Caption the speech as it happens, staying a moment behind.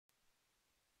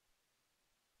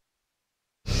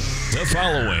The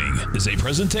following is a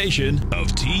presentation of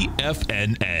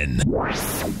TFNN.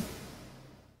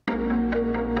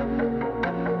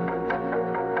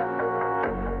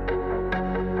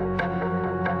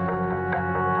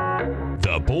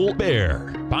 The Bull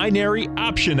Bear Binary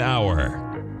Option Hour.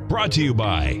 Brought to you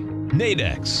by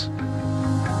Nadex.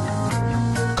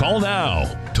 Call now,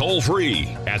 toll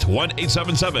free at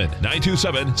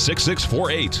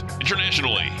 1-877-927-6648.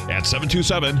 Internationally at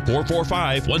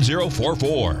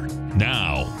 727-445-1044.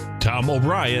 Now, Tommy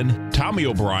O'Brien,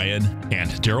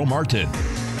 and Darrell Martin.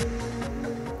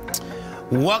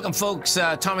 Welcome, folks.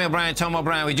 Tom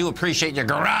O'Brien. We do appreciate you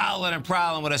growling and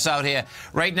prowling with us out here.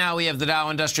 Right now, we have the Dow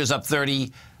Industrials up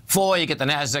 34. You get the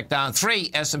Nasdaq down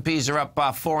 3. S&Ps are up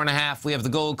 4.5. We have the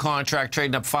gold contract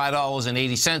trading up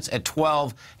 $5.80 at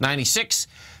 $12.96.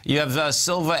 You have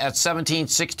silver at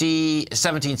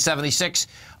 $17.76.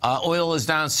 Oil is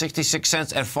down 66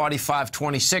 cents at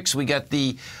 $45.26. We get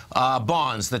the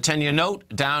bonds. The 10-year note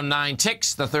down 9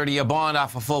 ticks. The 30-year bond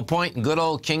off a full point. And good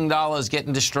old King dollar is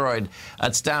getting destroyed.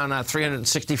 That's down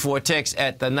 364 ticks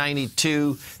at the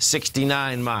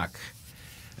 92.69 mark.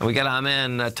 And we got our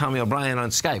man Tommy O'Brien on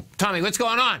Skype. Tommy, what's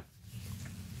going on?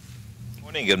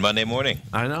 Morning. Good Monday morning.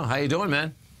 I know. How you doing,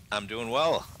 man? I'm doing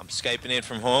well. I'm Skyping in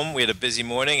from home. We had a busy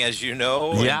morning, as you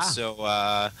know. Yeah. And so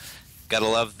gotta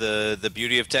love the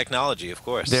beauty of technology, of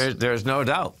course. There's no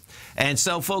doubt. And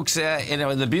so, folks, you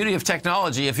know, the beauty of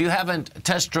technology, if you haven't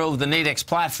test drove the Nadex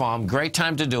platform, great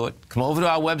time to do it. Come over to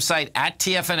our website at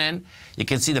TFNN. You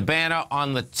can see the banner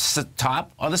on the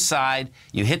top or the side.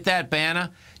 You hit that banner.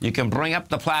 You can bring up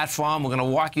the platform. We're going to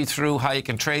walk you through how you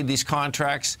can trade these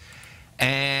contracts.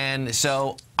 And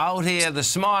so out here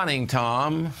this morning,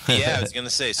 Tom. Yeah, I was going to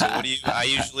say. So what do you?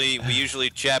 We usually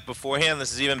chat beforehand.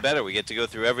 This is even better. We get to go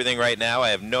through everything right now. I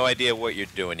have no idea what you're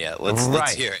doing yet.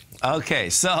 Let's hear it. Okay,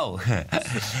 so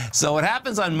what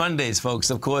happens on Mondays,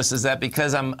 folks, of course, is that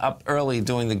because I'm up early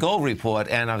doing the gold report,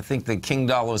 and I think the King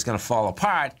dollar is going to fall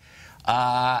apart.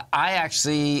 I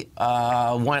actually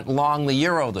went long the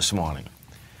euro this morning.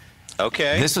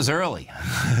 Okay. This was early.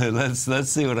 Let's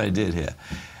see what I did here.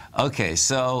 Okay,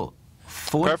 so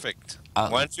perfect. Why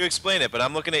don't you explain it? But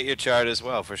I'm looking at your chart as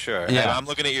well, for sure. Yeah. I'm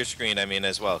looking at your screen, I mean,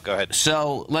 as well. Go ahead.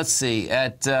 So let's see.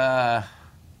 At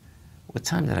what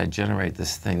time did I generate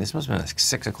this thing? This must have been like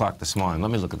 6 o'clock this morning.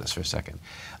 Let me look at this for a second.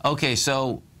 Okay,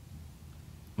 so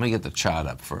let me get the chart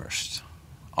up first.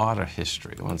 Order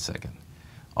history. 1 second.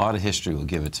 Order history will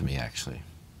give it to me, actually.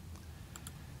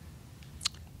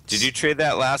 Did you trade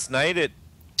that last night?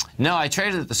 No, I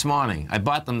traded it this morning. I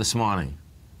bought them this morning.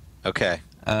 Okay.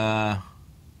 I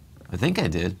think I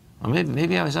did. Or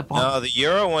maybe I was up on... No, the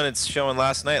euro one, it's showing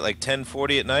last night, like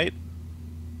 10:40 at night.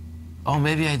 Oh,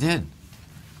 maybe I did.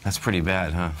 That's pretty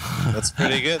bad, huh? That's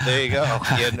pretty good. There you go. You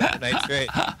had an overnight trade.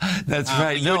 That's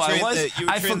right. No, I was... You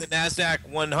were trading the NASDAQ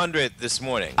 100 this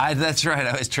morning. That's right.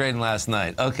 I was trading last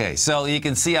night. Okay, so you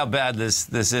can see how bad this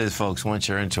is, folks, once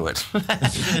you're into it.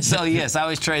 So, yes, I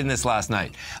was trading this last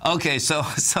night. Okay, so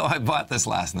I bought this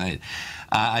last night.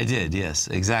 I did, yes,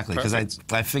 exactly, because I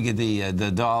figured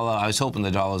the dollar, I was hoping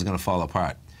the dollar was going to fall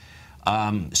apart.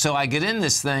 So I get in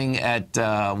this thing at,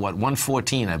 what,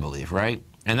 114, I believe, right?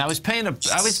 And I was paying a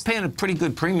pretty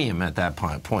good premium at that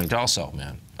point also,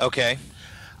 man. Okay.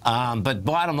 But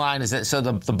bottom line is that, so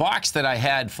the box that I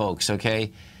had, folks,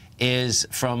 okay, is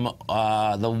from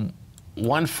the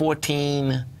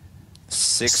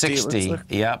 114.60,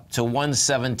 yep, to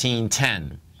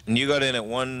 117.10. And you got in at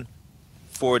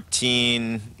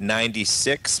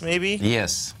 114.96, maybe?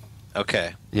 Yes.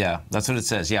 Okay. Yeah, that's what it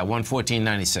says. Yeah,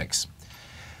 114.96.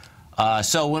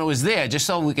 So when it was there, just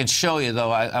so we can show you,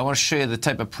 though, I want to show you the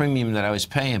type of premium that I was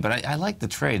paying. But I like the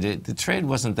trade. The trade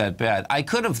wasn't that bad. I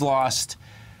could have lost,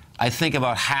 I think,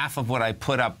 about half of what I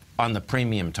put up on the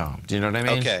premium, Tom. Do you know what I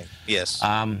mean? Okay, yes.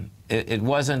 It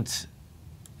wasn't,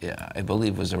 yeah, I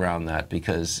believe it was around that,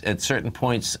 because at certain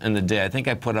points in the day, I think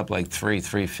I put up like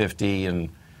 350, and,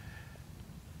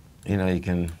 you know, you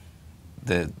can,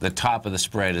 the top of the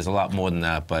spread is a lot more than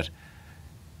that. But,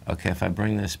 okay, if I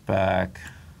bring this back...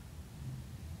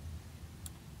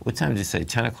 What time did you say?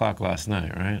 10 o'clock last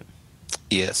night, right?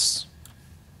 Yes.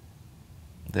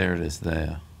 There it is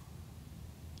there.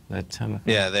 That 10 o'clock?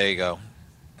 Yeah, there you go.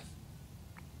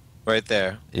 Right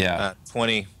there. Yeah.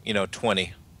 20,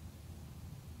 20.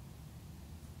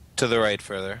 To the right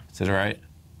further. To the right?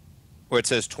 Where it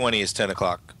says 20 is 10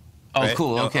 o'clock. Oh, right?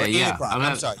 cool. Okay, yeah.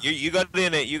 I'm sorry. You got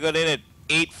in at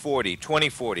 8:40,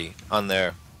 20:40 on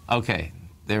there. Okay.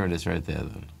 There it is right there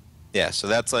then. Yeah, so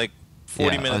that's like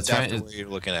 40 minutes after where you're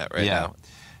looking at right now.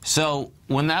 So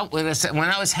when that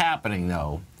was happening,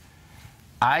 though,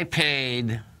 I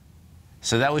paid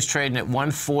So that was trading at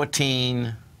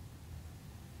 114.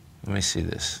 Let me see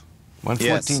this.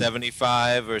 114. Yeah,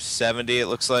 75 or 70 it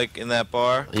looks like in that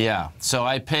bar. Yeah. So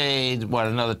I paid what,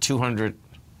 another 200.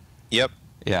 Yep.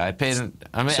 Yeah, I paid.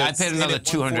 I mean, I paid another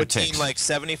 200 ticks. Like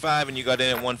 75, and you got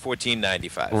in at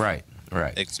 114.95. Right.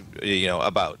 Right. It's, you know,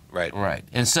 about right. Right.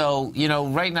 And so, you know,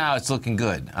 right now it's looking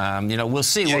good. You know, we'll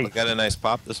see. Yeah, you got a nice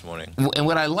pop this morning. And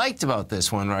what I liked about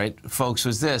this one, right, folks,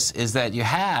 was this: is that you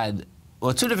had,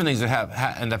 well, two different things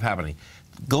that end up happening.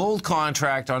 Gold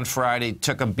contract on Friday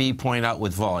took a B point out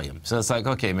with volume. So it's like,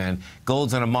 okay, man,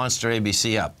 gold's on a monster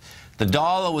ABC up. The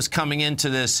dollar was coming into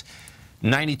this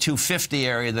 92.50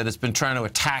 area that it's been trying to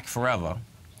attack forever.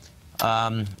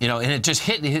 You know, and it just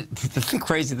hit. The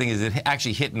crazy thing is it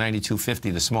actually hit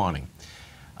 92.50 this morning,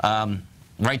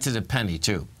 right to the penny,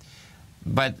 too.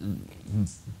 But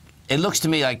it looks to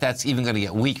me like that's even going to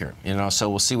get weaker, you know, so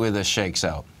we'll see where this shakes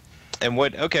out. And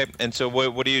okay, and so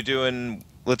what are you doing?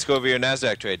 Let's go over your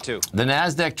NASDAQ trade, too. The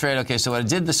NASDAQ trade, okay, so what I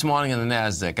did this morning in the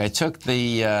NASDAQ, I took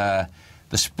the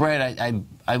spread,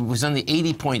 I was on the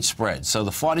 80-point spread, so the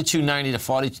 42.90 to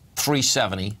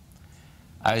 43.70.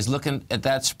 I was looking at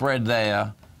that spread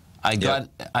there. I got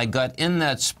in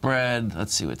that spread.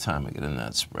 Let's see what time I got in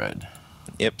that spread.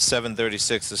 Yep,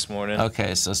 7:36 this morning.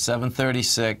 Okay, so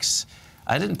 7:36.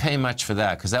 I didn't pay much for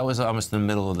that because that was almost in the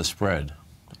middle of the spread.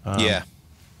 Yeah.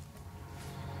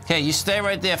 Okay, you stay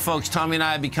right there, folks. Tommy and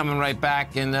I will be coming right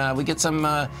back, and we get some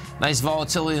nice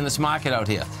volatility in this market out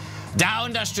here. Dow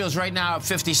Industrials right now up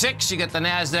 56. You got the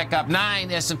NASDAQ up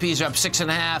 9. S&Ps are up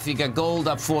 6.5. You got gold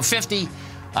up 450.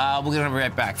 We're going to be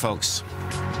right back, folks.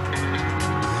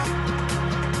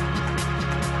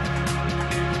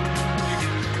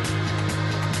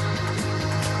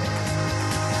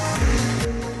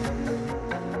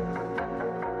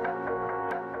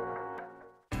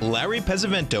 Larry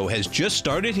Pesavento has just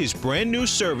started his brand new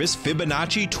service,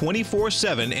 Fibonacci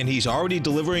 24/7, and he's already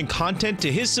delivering content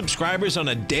to his subscribers on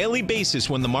a daily basis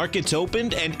when the market's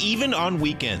opened and even on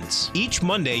weekends. Each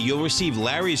Monday, you'll receive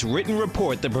Larry's written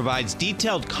report that provides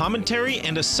detailed commentary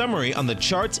and a summary on the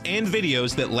charts and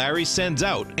videos that Larry sends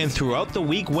out. And throughout the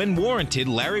week, when warranted,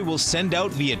 Larry will send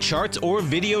out via charts or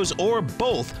videos or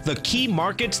both the key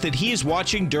markets that he is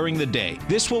watching during the day.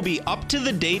 This will be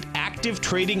up-to-the-date, active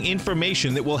trading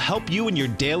information that will help you in your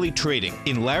daily trading.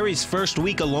 In Larry's first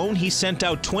week alone, he sent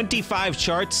out 25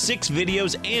 charts, 6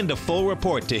 videos, and a full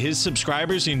report to his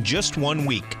subscribers in just 1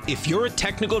 week. If you're a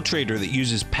technical trader that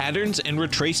uses patterns and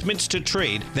retracements to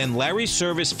trade, then Larry's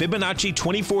service Fibonacci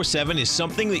 24/7 is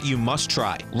something that you must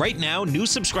try. Right now, new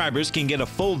subscribers can get a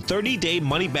full 30-day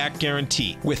money-back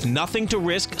guarantee. With nothing to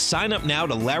risk, sign up now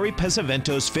to Larry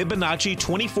Pesavento's Fibonacci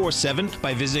 24/7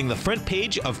 by visiting the front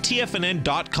page of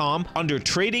TFNN.com under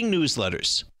Trading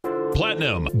Newsletters.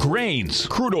 Platinum, grains,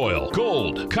 crude oil,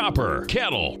 gold, copper,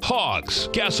 cattle, hogs,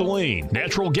 gasoline,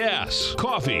 natural gas,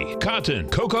 coffee, cotton,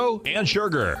 cocoa, and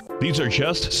sugar. These are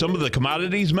just some of the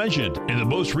commodities mentioned in the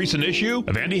most recent issue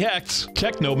of Andy Hecht's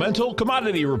Techno-Mental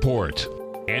Commodity Report.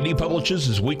 Andy publishes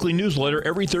his weekly newsletter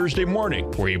every Thursday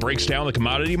morning, where he breaks down the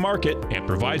commodity market and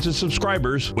provides his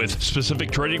subscribers with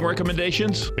specific trading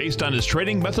recommendations based on his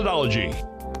trading methodology.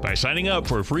 By signing up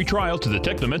for a free trial to the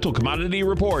Techno-Mental Commodity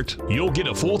Report, you'll get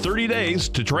a full 30 days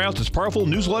to try out this powerful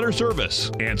newsletter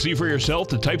service and see for yourself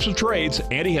the types of trades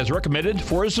Andy has recommended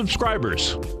for his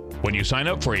subscribers. When you sign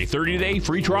up for a 30-day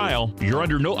free trial, you're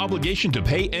under no obligation to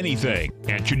pay anything.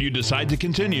 And should you decide to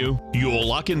continue, you will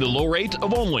lock in the low rate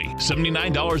of only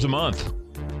 $79 a month.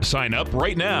 Sign up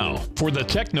right now for the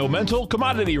Techno-Mental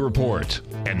Commodity Report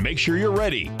and make sure you're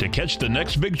ready to catch the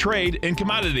next big trade in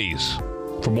commodities.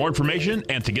 For more information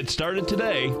and to get started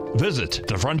today, visit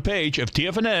the front page of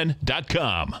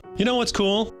TFNN.com. You know what's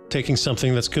cool? Taking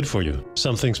something that's good for you.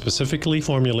 Something specifically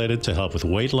formulated to help with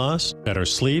weight loss, better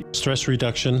sleep, stress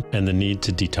reduction, and the need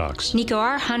to detox. Nico,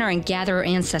 our hunter and gatherer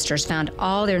ancestors found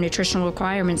all their nutritional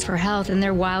requirements for health in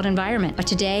their wild environment. But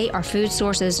today, our food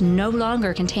sources no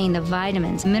longer contain the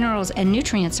vitamins, minerals, and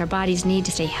nutrients our bodies need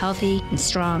to stay healthy and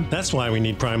strong. That's why we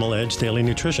need Primal Edge Daily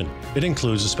Nutrition. It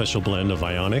includes a special blend of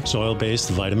ionics, oil-based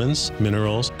vitamins,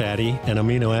 minerals, fatty, and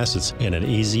amino acids in an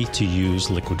easy-to-use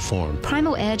liquid form.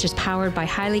 Primal Edge is powered by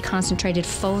highly concentrated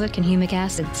folic and humic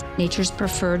acids, nature's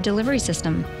preferred delivery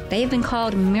system. They have been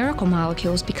called miracle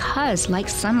molecules because, like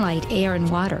sunlight, air, and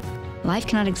water, life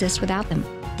cannot exist without them.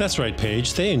 That's right,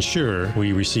 Paige. They ensure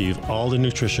we receive all the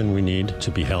nutrition we need to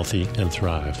be healthy and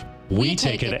thrive. We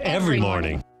take it every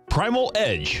morning. Primal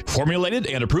Edge, formulated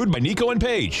and approved by Nico and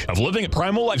Paige of Living a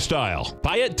Primal Lifestyle.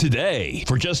 Buy it today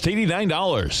for just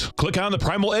 $89. Click on the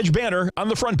Primal Edge banner on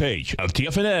the front page of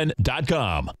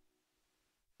TFNN.com.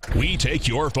 We take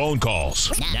your phone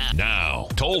calls now.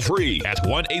 Toll free at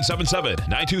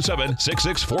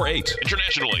 1-877-927-6648.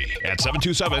 Internationally at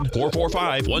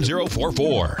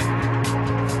 727-445-1044.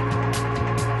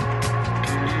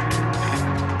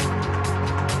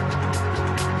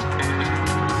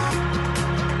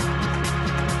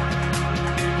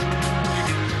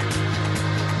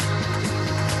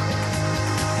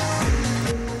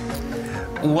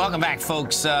 Welcome back,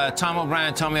 folks. Tom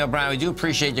O'Brien, Tommy O'Brien, we do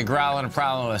appreciate you growling and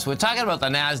prowling with us. We're talking about the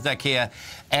NASDAQ here,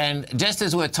 and just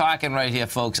as we're talking right here,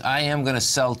 folks, I am going to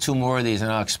sell 2 more of these,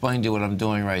 and I'll explain to you what I'm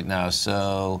doing right now.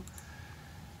 So,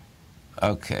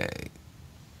 okay,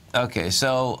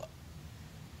 so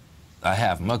I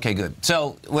have them. Okay, good.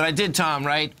 So what I did, Tom,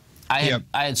 right, I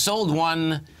had sold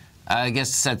one, I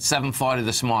guess at 7:40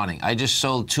 this morning. I just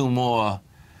sold 2 more,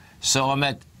 so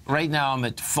right now I'm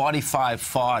at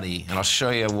 45.40, and I'll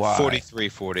show you why.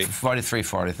 43.40.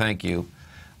 43.40, thank you.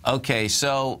 Okay,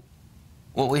 so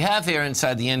what we have here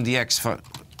inside the NDX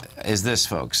is this,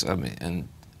 folks. Let me, and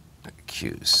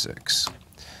Q6.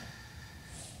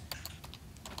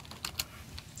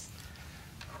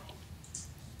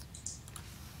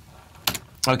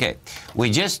 Okay, we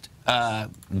just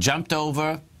jumped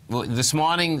over. This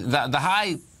morning, the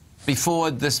high before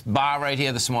this bar right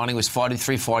here this morning was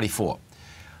 43.44.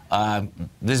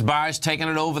 This bar is taking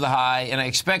it over the high, and I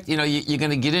expect, you know, you're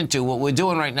going to get into what we're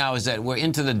doing right now is that we're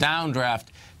into the downdraft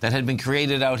that had been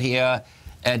created out here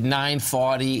at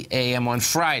 9:40 a.m. on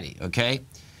Friday, okay?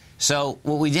 So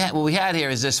what we had here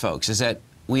is this, folks, is that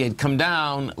we had come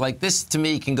down, like this to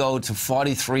me can go to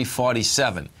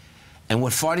 43.47. And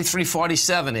what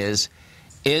 43.47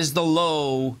 is the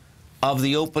low of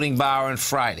the opening bar on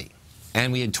Friday.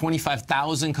 And we had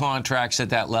 25,000 contracts at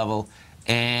that level.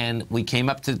 And we came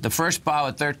up to the first bar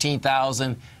at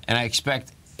 13,000, and I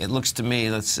expect, it looks to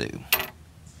me, let's see.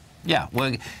 Yeah,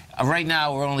 right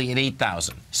now we're only at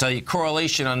 8,000. So your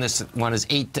correlation on this one is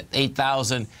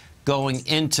 8,000 going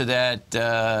into that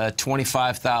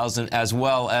 25,000 as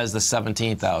well as the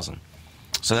 17,000.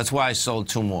 So that's why I sold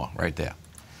 2 more right there.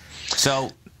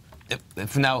 So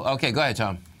if now, okay, go ahead,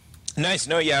 Tom. Nice.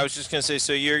 No, yeah, I was just going to say,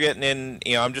 so you're getting in,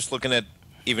 you know, I'm just looking at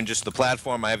even just the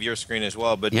platform. I have your screen as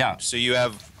well, but yeah. So you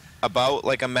have about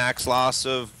like a max loss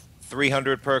of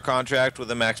 300 per contract with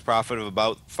a max profit of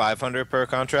about 500 per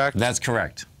contract. That's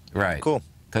correct. Right. Cool.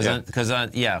 Because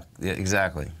yeah,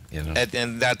 exactly. You know.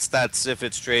 And that's if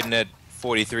it's trading at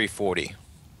 43.40.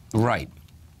 Right.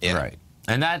 Yeah. Right.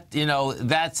 And that, you know,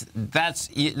 that's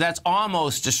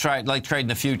almost just like trading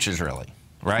the futures, really.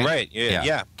 Right. Right.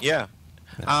 Yeah.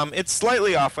 It's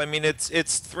slightly off. I mean, it's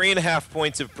 3.5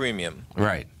 points of premium.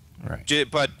 Right. Right.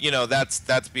 But you know,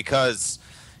 that's because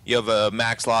you have a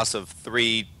max loss of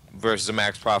 3 versus a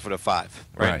max profit of 5.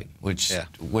 Right. Which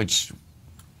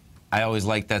I always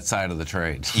like that side of the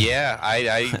trade. Yeah,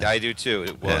 I do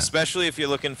too. Well, especially if you're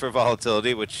looking for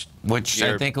volatility, which I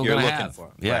think we're going to have. For.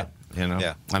 Yeah. Right. You know.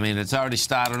 Yeah. I mean, it's already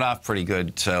started off pretty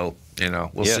good, so you know,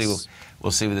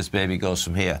 we'll see where this baby goes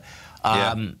from here.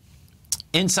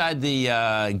 Inside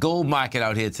the gold market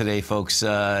out here today, folks,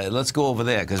 let's go over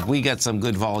there because we got some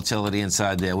good volatility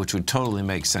inside there, which would totally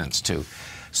make sense too.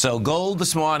 So gold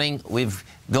this morning,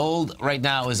 gold right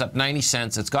now is up 90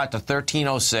 cents. It's got to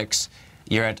 1306.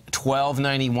 You're at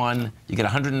 1291. You get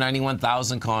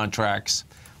 191,000 contracts.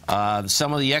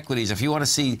 Some of the equities, if you want to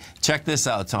see, check this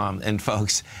out, Tom and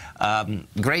folks.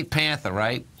 Great Panther,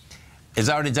 right, has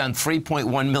already done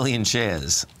 3.1 million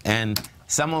shares, and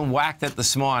someone whacked it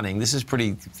this morning. This is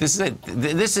pretty. This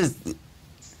is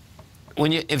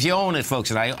if you own it,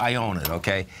 folks, and I own it.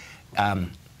 Okay,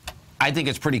 I think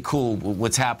it's pretty cool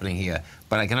what's happening here.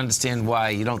 But I can understand why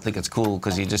you don't think it's cool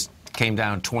because you just came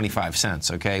down 25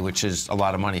 cents. Okay, which is a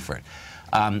lot of money for it.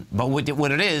 But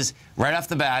what it is, right off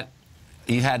the bat,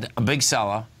 you had a big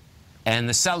seller, and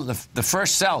the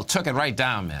first sell took it right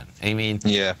down, man. I mean,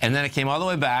 yeah. And then it came all the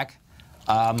way back.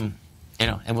 You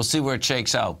know, and we'll see where it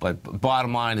shakes out. But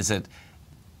bottom line is that,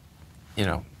 you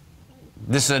know,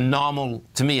 this is a normal,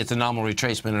 to me, it's a normal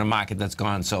retracement in a market that's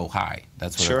gone so high.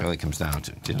 That's what it really comes down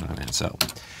to. Do you know what I mean? So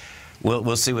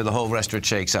we'll see where the whole rest of it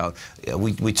shakes out.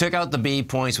 We took out the B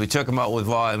points. We took them out with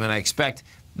volume. And I expect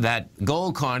that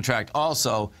gold contract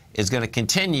also is going to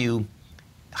continue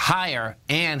higher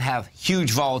and have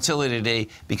huge volatility today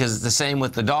because it's the same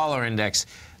with the dollar index.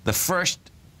 The first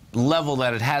level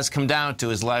that it has come down to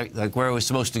is like where it was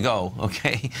supposed to go,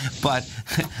 okay? But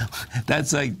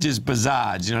that's like just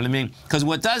bizarre, you know what I mean? Because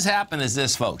what does happen is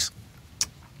this, folks,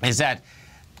 is that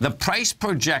the price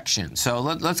projection, so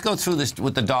let's go through this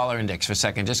with the dollar index for a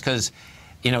second, just because,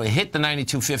 you know, it hit the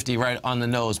 92.50 right on the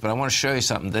nose, but I want to show you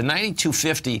something. The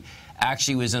 92.50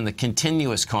 actually was in the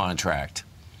continuous contract,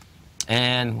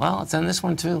 And, well, it's on this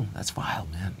one, too. That's wild,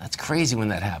 man. That's crazy when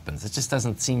that happens. It just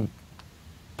doesn't seem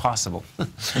possible.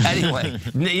 Anyway,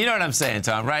 you know what I'm saying,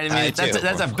 Tom, right? I mean,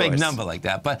 that's a big number like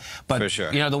that. But for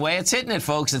sure. You know, the way it's hitting it,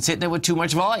 folks, it's hitting it with too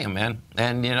much volume, man.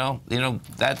 And, you know,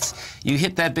 that's, you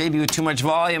hit that baby with too much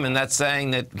volume, and that's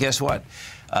saying that, guess what?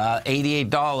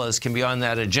 $88 can be on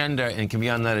that agenda, and can be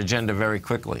on that agenda very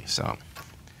quickly, so.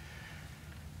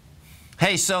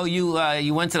 Hey, so you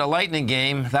went to the Lightning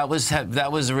game. That was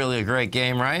really a great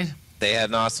game, right? They had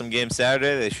an awesome game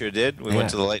Saturday. They sure did. We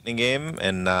went to the Lightning game,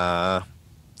 and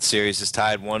series is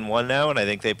tied 1-1 now, and I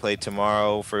think they play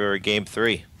tomorrow for Game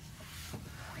 3.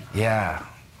 Yeah,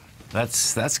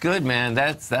 that's good, man.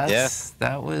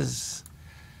 That was.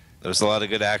 There was a lot of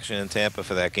good action in Tampa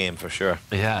for that game, for sure.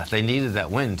 Yeah, they needed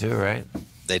that win too, right?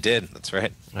 They did. That's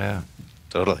right. Yeah,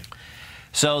 totally.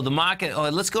 So the market,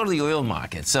 let's go to the oil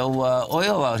market. So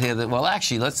oil out here, well,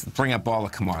 actually, let's bring up all the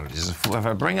commodities. If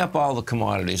I bring up all the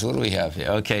commodities, what do we have here?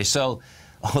 Okay, so,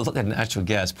 look at natural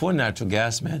gas. Poor natural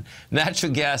gas, man.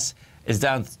 Natural gas is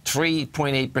down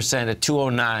 3.8% at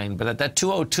 209, but at that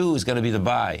 202 is going to be the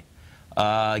buy.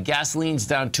 Gasoline's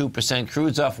down 2%,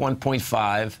 crude's off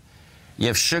 1.5. You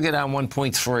have sugar down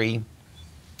 1.3.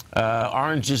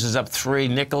 Orange juice is up 3,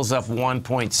 nickel's up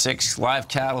 1.6, live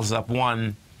cattle's up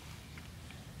 1.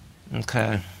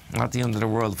 Okay, not the end of the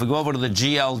world. If we go over to the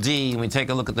GLD and we take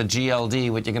a look at the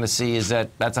GLD, what you're going to see is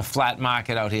that that's a flat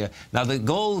market out here. Now, the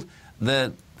gold,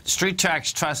 the Street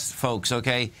Tracks Trust folks,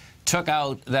 okay, took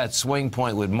out that swing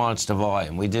point with monster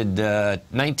volume. We did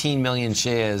 19 million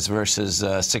shares versus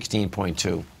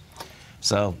 16.2.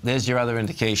 So there's your other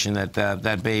indication that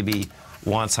that baby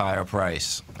wants higher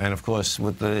price. And, of course,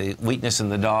 with the weakness in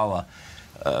the dollar,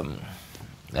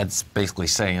 that's basically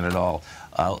saying it all.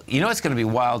 You know what's going to be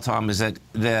wild, Tom, is that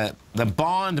the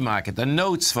bond market, the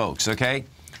notes, folks, okay,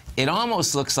 it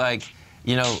almost looks like,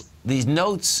 you know, these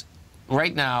notes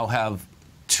right now have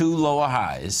 2 lower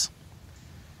highs,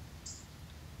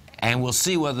 and we'll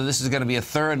see whether this is going to be a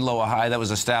 3rd lower high that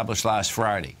was established last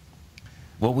Friday.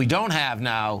 What we don't have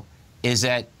now is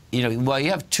that, you know, well, you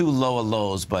have 2 lower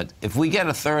lows, but if we get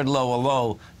a 3rd lower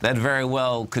low, that very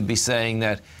well could be saying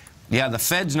that, yeah, the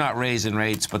Fed's not raising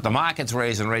rates, but the market's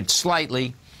raising rates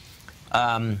slightly.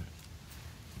 And,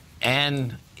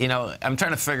 you know, I'm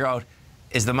trying to figure out,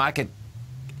 is the market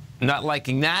not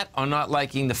liking that or not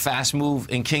liking the fast move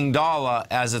in King Dollar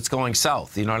as it's going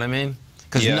south? You know what I mean?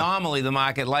 Because normally the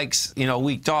market likes, you know,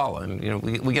 weak dollar. And, you know,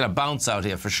 we get a bounce out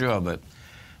here for sure, but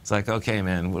it's like, okay,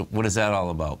 man, what is that all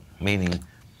about? Meaning...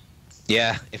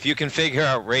 Yeah, if you can figure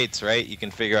out rates, right, you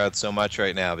can figure out so much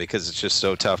right now because it's just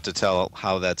so tough to tell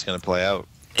how that's going to play out.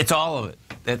 It's all of it.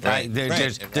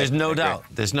 There's no doubt.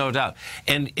 There's no doubt.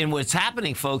 And what's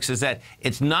happening, folks, is that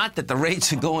it's not that the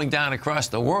rates are going down across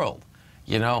the world.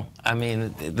 You know, I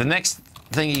mean, the next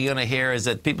thing you're going to hear is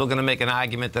that people are going to make an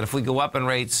argument that if we go up in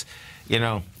rates, you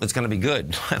know, it's going to be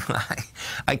good.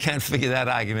 I can't figure that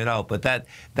argument out, but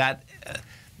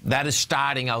that is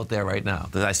starting out there right now.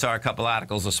 I saw a couple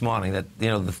articles this morning that, you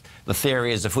know, the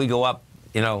theory is if we go up,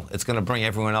 you know, it's going to bring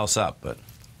everyone else up. But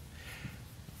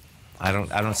I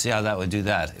don't see how that would do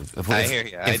that. I hear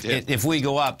you. I do. If we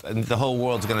go up, and the whole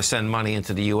world's going to send money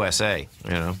into the USA,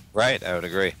 you know. Right. I would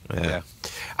agree. Yeah.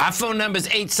 Our phone number is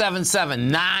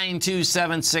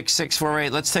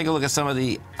 877-927-6648. Let's take a look at some of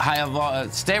the higher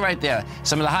volume. Stay right there.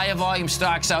 Some of the higher volume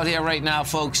stocks out here right now,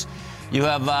 folks. You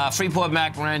have Freeport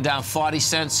McMoran down 40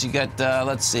 cents. You got,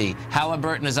 let's see,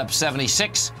 Halliburton is up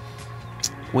 76.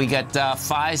 We got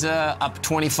Pfizer up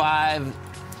 25. We're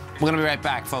going to be right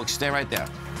back, folks. Stay right there.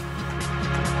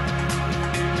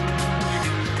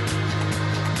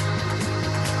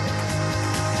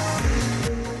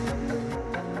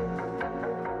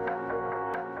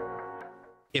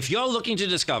 If you're looking to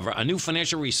discover a new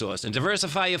financial resource and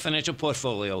diversify your financial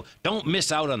portfolio, don't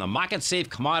miss out on the Market Safe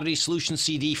Commodity Solution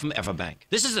CD from Everbank.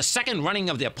 This is the second running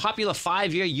of their popular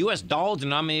 5-year U.S.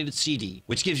 dollar-denominated CD,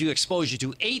 which gives you exposure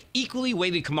to 8 equally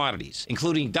weighted commodities,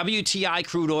 including WTI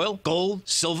crude oil, gold,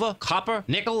 silver, copper,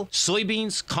 nickel,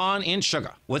 soybeans, corn, and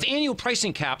sugar. With annual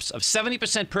pricing caps of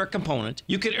 70% per component,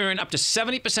 you can earn up to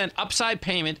 70% upside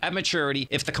payment at maturity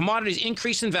if the commodities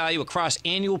increase in value across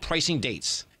annual pricing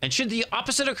dates. And should the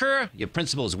opposite occur, your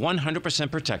principal is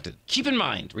 100% protected. Keep in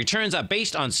mind, returns are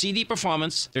based on CD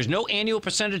performance. There's no annual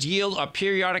percentage yield or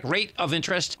periodic rate of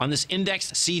interest on this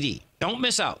indexed CD. Don't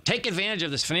miss out. Take advantage of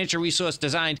this financial resource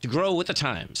designed to grow with the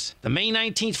times. The May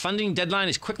 19th funding deadline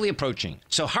is quickly approaching.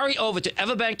 So hurry over to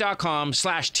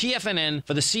everbank.com/TFNN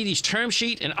for the CD's term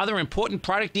sheet and other important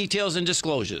product details and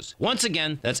disclosures. Once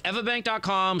again, that's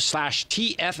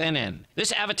everbank.com/TFNN.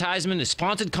 This advertisement is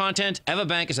sponsored content.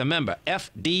 Everbank is a member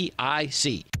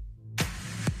FDIC.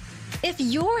 If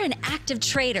you're an active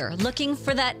trader looking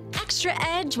for that extra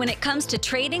edge when it comes to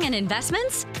trading and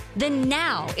investments, then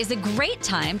now is a great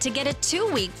time to get a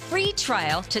 2-week free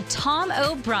trial to Tom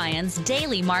O'Brien's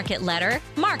daily market letter,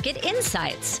 Market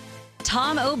Insights.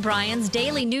 Tom O'Brien's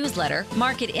daily newsletter,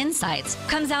 Market Insights,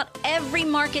 comes out every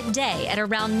market day at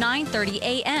around 9:30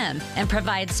 a.m. and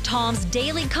provides Tom's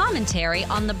daily commentary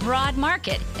on the broad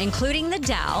market, including the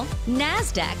Dow,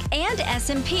 NASDAQ, and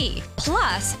S&P,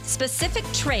 plus specific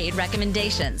trade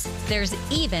recommendations. There's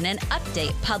even an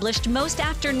update published most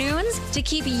afternoons to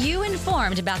keep you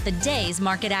informed about the day's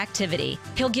market activity.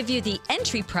 He'll give you the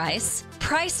entry price,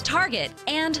 price target,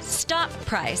 and stop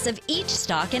price of each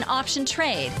stock and option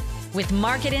trade. With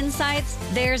Market Insights,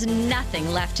 there's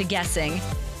nothing left to guessing.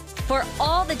 For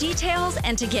all the details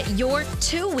and to get your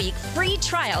 2-week free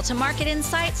trial to Market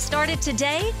Insights started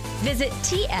today, visit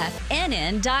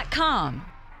TFNN.com.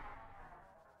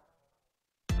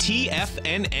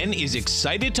 TFNN is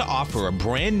excited to offer a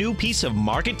brand new piece of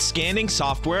market scanning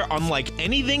software unlike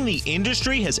anything the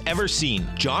industry has ever seen.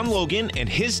 John Logan and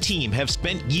his team have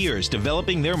spent years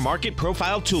developing their market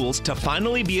profile tools to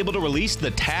finally be able to release the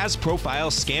TAS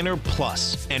Profile Scanner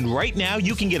Plus. And right now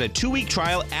you can get a 2-week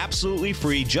trial absolutely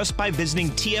free just by visiting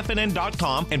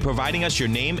TFNN.com and providing us your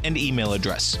name and email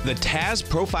address. The TAS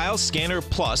Profile Scanner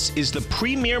Plus is the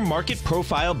premier market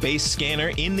profile-based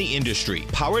scanner in the industry.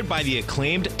 Powered by the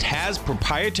acclaimed TAS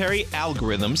proprietary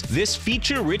algorithms, this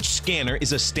feature-rich scanner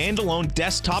is a standalone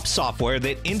desktop software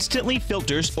that instantly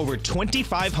filters over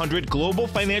 2,500 global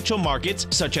financial markets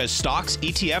such as stocks,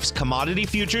 ETFs, commodity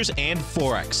futures, and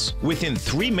Forex. Within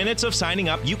 3 minutes of signing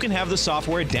up, you can have the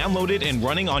software downloaded and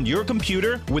running on your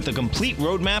computer with a complete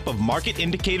roadmap of market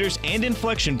indicators and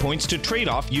inflection points to trade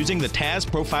off using the TAS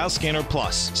Profile Scanner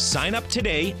Plus. Sign up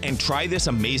today and try this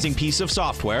amazing piece of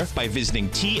software by visiting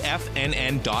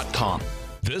TFNN.com.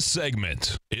 This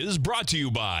segment is brought to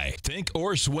you by Think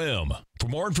or Swim. For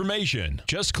more information,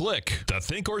 just click the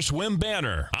Think or Swim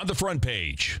banner on the front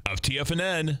page of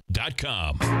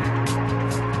TFNN.com.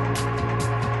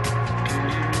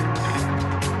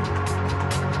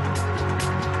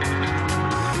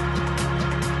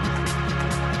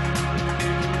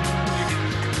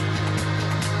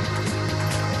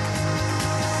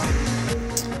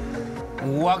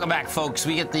 Welcome back, folks.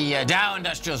 We get the Dow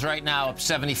Industrials right now up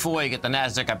 74. You get the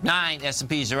NASDAQ up 9.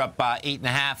 S&Ps are up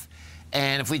 8.5.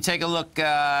 And if we take a look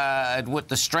at what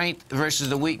the strength versus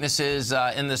the weaknesses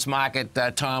in this market,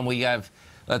 Tom, we have,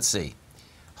 let's see.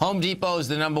 Home Depot is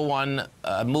the #1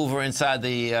 mover inside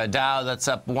the Dow. That's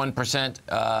up 1%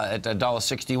 at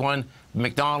 $1.61.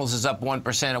 McDonald's is up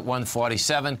 1% at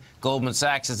 147. Goldman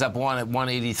Sachs is up 1 at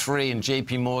 183. And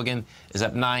JP Morgan is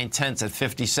up 9/10 at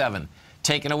 57.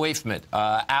 Taken away from it,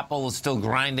 Apple is still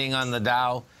grinding on the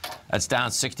Dow. That's down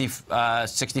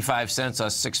 65 cents, or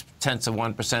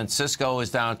 0.6%. Cisco is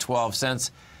down 12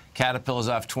 cents. Caterpillar is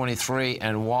off 23,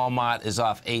 and Walmart is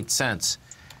off 8 cents.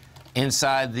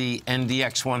 Inside the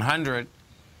NDX 100,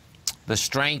 the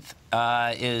strength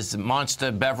is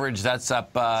Monster Beverage. That's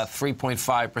up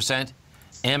 3.5%.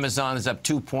 Amazon is up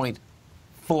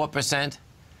 2.4%.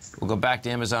 We'll go back to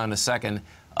Amazon in a second.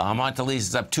 Mondelez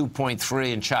is up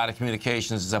 2.3, and Charter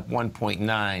Communications is up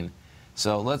 1.9.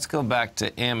 So let's go back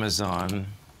to Amazon.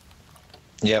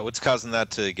 Yeah, what's causing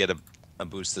that to get a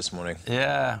boost this morning?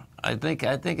 Yeah, I think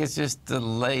it's just the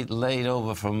laid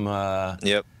over from.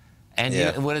 Yep. And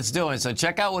yeah. What it's doing. So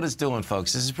check out what it's doing,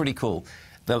 folks. This is pretty cool.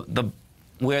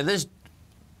 Where this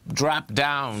dropped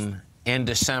down in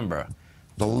December,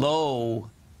 the low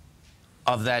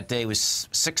of that day was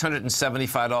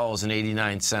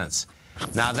 $675.89.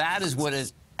 Now that is what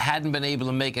it hadn't been able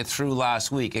to make it through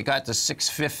last week. It got to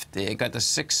 650. It got to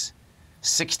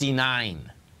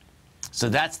 669. So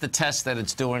that's the test that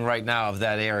it's doing right now of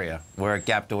that area where it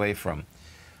gapped away from.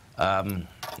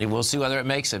 We'll see whether it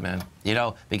makes it, man. You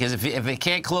know, because if it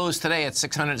can't close today at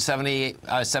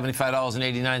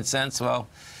 $675.89, well,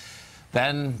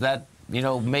 then that, you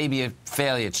know, may be a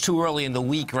failure. It's too early in the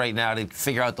week right now to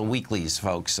figure out the weeklies,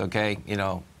 folks, okay? You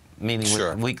know, meaning sure.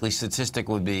 what the weekly statistic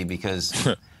would be because...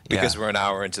 because we're an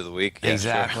hour into the week. Yeah,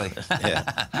 exactly. Sure.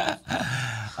 Yeah.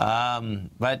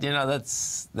 But, you know,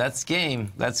 that's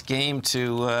game. That's game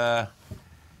to...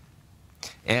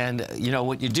 And, you know,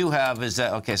 what you do have is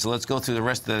that, okay, so let's go through the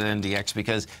rest of the NDX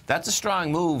because that's a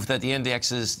strong move that the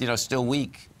NDX is, you know, still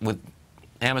weak with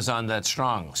Amazon that's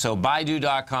strong. So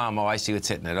Baidu.com, oh, I see what's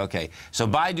hitting it. Okay. So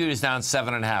Baidu is down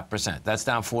 7.5%. That's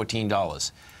down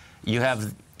 $14. You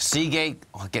have Seagate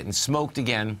getting smoked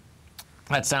again.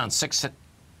 That's down 6%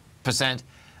 at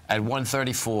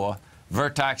 134.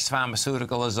 Vertex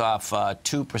Pharmaceutical is off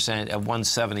 2% at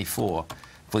 174.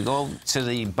 If we go to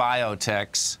the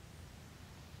biotechs,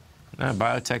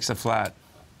 Biotech's a flat.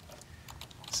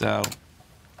 So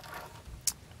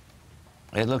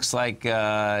it looks like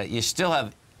you still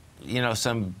have, you know,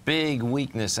 some big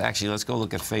weakness. Actually, let's go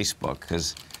look at Facebook,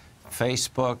 because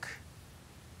Facebook's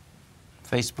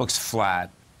flat.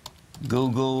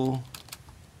 Google,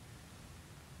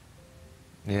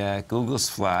 yeah, Google's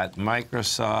flat.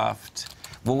 Microsoft.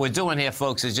 What we're doing here,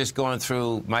 folks, is just going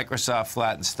through Microsoft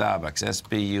flat and Starbucks,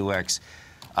 SBUX.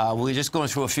 We're just going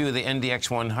through a few of the NDX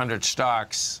 100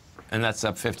 stocks, and that's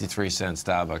up 53 cents,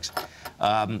 Starbucks,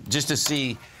 just to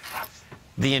see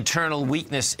the internal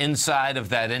weakness inside of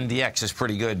that NDX is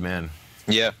pretty good, man.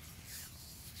 Yeah.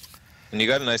 And you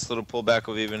got a nice little pullback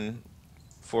of even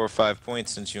 4 or 5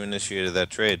 points since you initiated that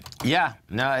trade. Yeah,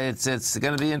 no, it's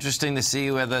going to be interesting to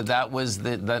see whether that was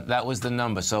the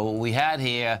number. So what we had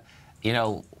here, you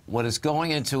know, what it's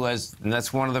going into as, and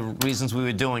that's one of the reasons we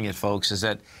were doing it, folks, is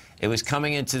that it was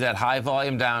coming into that high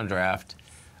volume downdraft.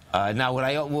 Now,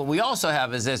 what we also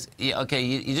have is this. Okay,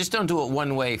 you just don't do it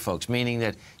one way, folks, meaning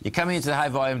that you're coming into the high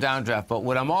volume downdraft. But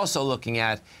what I'm also looking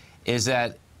at is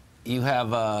that you have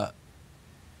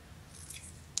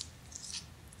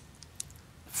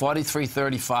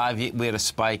 43.35 we had a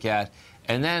spike at,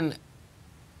 and then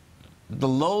the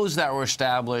lows that were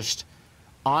established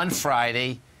on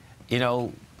Friday, you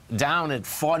know, down at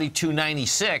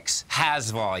 42.96 has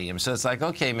volume. So it's like,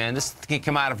 okay, man, this can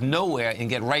come out of nowhere and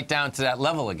get right down to that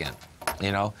level again.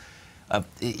 You know,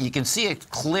 you can see it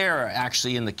clearer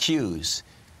actually in the Qs.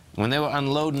 When they were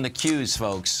unloading the Qs,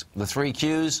 folks, the 3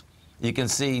 Qs, you can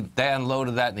see they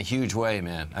unloaded that in a huge way,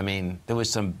 man. I mean, there was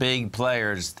some big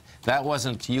players. That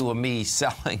wasn't you or me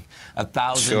selling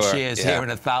 1,000 shares here and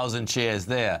 1,000 shares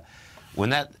there. When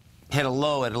that hit a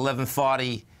low at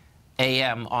 11:40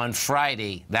 a.m. on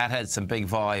Friday, that had some big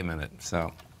volume in it.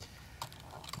 So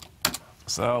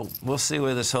we'll see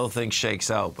where this whole thing shakes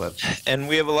out. And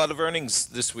we have a lot of earnings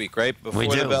this week, right? Before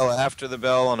the bell, after the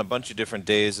bell, on a bunch of different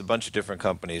days, a bunch of different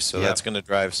companies. So that's going to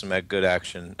drive some good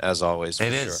action, as always.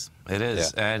 It is. It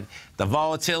is. Yeah. And the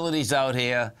volatility's out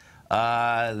here.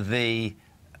 The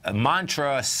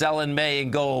mantra, sell in May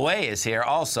and go away, is here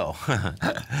also.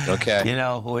 Okay. You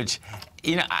know, which,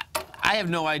 you know, I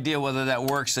have no idea whether that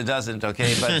works or doesn't,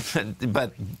 okay?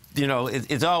 But you know,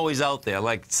 it's always out there,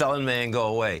 like sell in May and go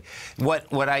away.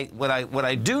 What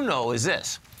I do know is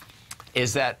this,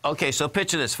 is that, okay, so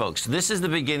picture this, folks. This is the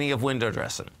beginning of window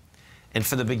dressing. And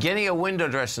for the beginning of window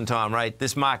dressing, Tom, right,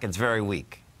 this market's very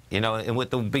weak. You know, and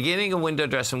what the beginning of window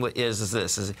dressing is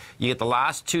this, is you get the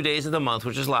last 2 days of the month,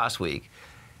 which is last week.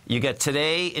 You get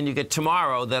today and you get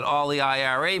tomorrow that all the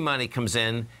IRA money comes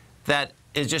in that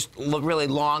is just really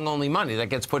long-only money that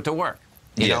gets put to work.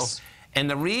 You know? And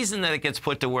the reason that it gets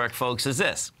put to work, folks, is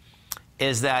this,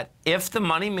 is that if the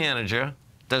money manager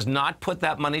does not put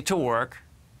that money to work,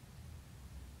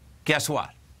 guess what?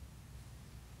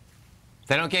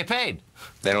 They don't get paid.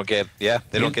 They don't get, they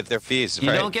don't get their fees,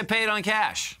 You don't get paid on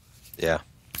cash. Yeah.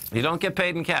 You don't get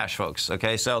paid in cash, folks,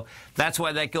 okay? So that's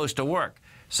why that goes to work.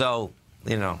 So,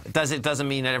 you know, it doesn't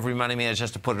mean that every money manager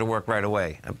has to put it to work right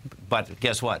away. But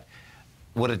guess what?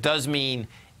 What it does mean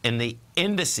in the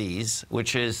indices,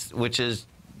 which is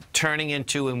turning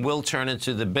into and will turn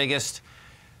into the biggest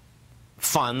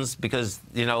funds, because,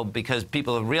 you know, because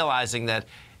people are realizing that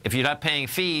if you're not paying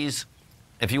fees,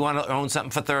 if you want to own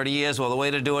something for 30 years, well, the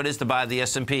way to do it is to buy the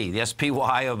S&P, the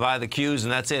SPY, or buy the Qs,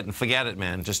 and that's it, and forget it,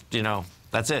 man. Just, you know,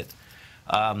 that's it.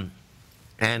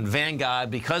 And Vanguard,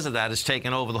 because of that, has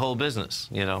taken over the whole business.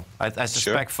 You know, I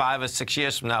suspect 5 or 6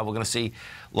 years from now, we're going to see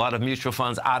a lot of mutual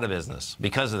funds out of business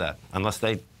because of that, unless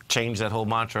they change that whole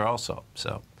mantra also.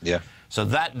 So so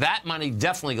that money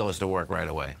definitely goes to work right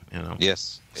away. You know.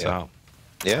 Yes. So.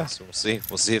 Yeah, so we'll see.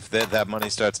 We'll see if that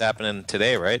money starts happening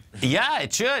today, right? Yeah,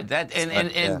 it should. That's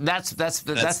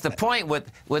the point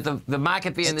with the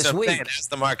market being this weak. As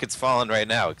the market's falling right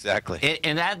now, exactly.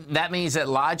 And that means that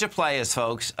larger players,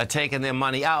 folks, are taking their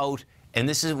money out, and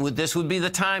this would be the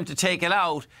time to take it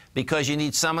out, because you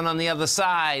need someone on the other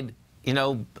side, you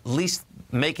know, at least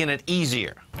making it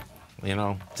easier, you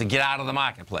know, to get out of the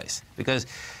marketplace. Because,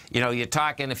 you know,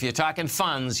 if you're talking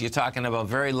funds, you're talking about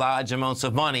very large amounts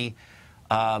of money.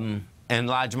 And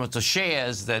large amounts of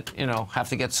shares that, you know, have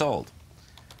to get sold.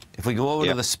 If we go over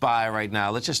to the SPY right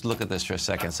now, let's just look at this for a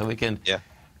second so we can...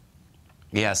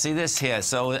 Yeah, see this here.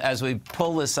 So as we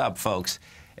pull this up, folks,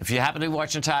 if you happen to be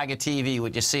watching Tiger TV,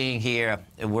 what you're seeing here,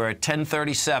 we're at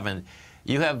 1037.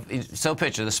 You have, so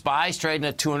picture, the SPY's trading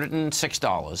at $206,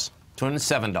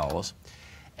 $207.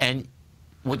 And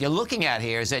what you're looking at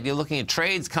here is that you're looking at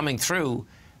trades coming through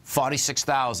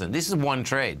 46,000. This is one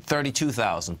trade.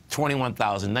 32,000,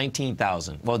 21,000,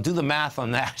 19,000. Well, do the math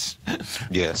on that.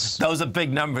 Yes. Those are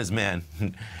big numbers, man.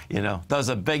 You know, those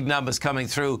are big numbers coming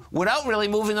through without really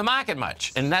moving the market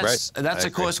much. And that's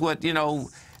of course what, you know,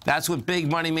 that's what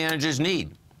big money managers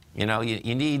need. You know,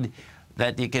 you need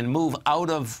that you can move out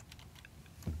of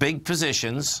big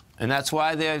positions, and that's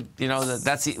why they're, you know,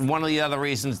 that's one of the other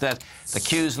reasons that the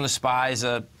Qs and the SPYs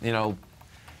are, you know,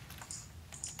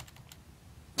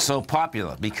 so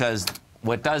popular, because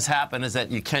what does happen is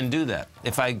that you can do that.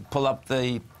 If I pull up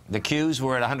the Qs,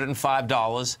 we're at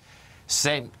 $105.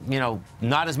 Same, you know,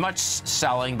 not as much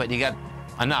selling, but you got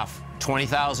enough.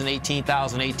 20,000,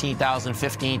 18,000, 18,000,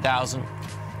 15,000.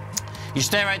 You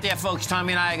stay right there, folks.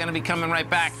 Tommy and I are going to be coming right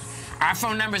back. Our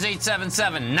phone number is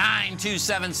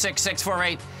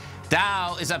 877-927-6648.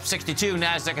 Dow is up 62.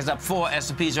 Nasdaq is up 4.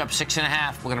 S&Ps are up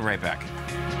 6.5. We're going to be right back.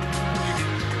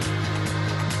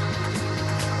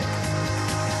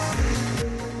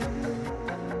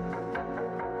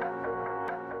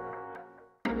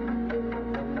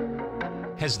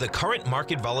 Has the current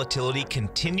market volatility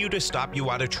continued to stop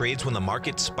you out of trades when the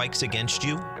market spikes against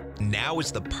you? Now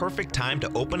is the perfect time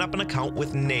to open up an account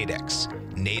with Nadex.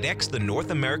 Nadex, the North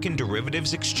American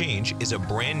Derivatives Exchange, is a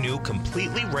brand new,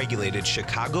 completely regulated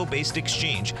Chicago-based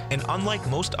exchange, and unlike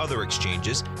most other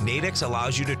exchanges, Nadex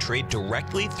allows you to trade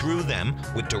directly through them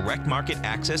with direct market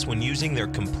access when using their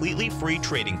completely free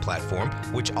trading platform,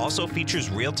 which also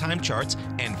features real-time charts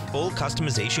and full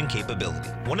customization capability.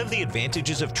 One of the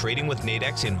advantages of trading with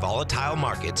Nadex in volatile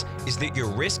markets is that your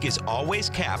risk is always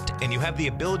capped and you have the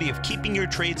ability of keeping your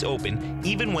trades open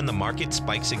even when the market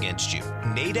spikes against you.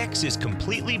 Nadex is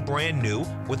completely brand new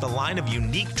with a line of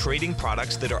unique trading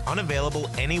products that are unavailable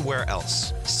anywhere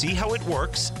else. See how it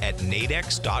works at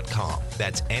nadex.com.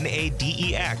 That's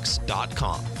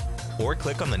Nadex.com. Or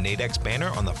click on the Nadex banner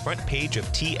on the front page of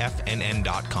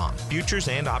TFNN.com. Futures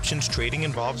and options trading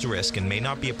involves risk and may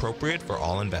not be appropriate for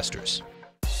all investors.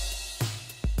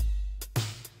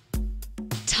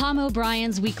 Tom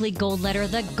O'Brien's weekly gold letter,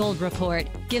 The Gold Report,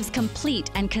 gives complete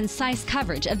and concise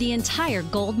coverage of the entire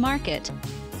gold market.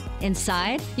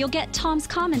 Inside, you'll get Tom's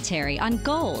commentary on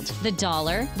gold, the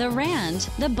dollar, the rand,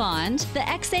 the bond, the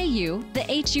XAU, the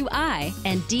HUI,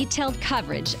 and detailed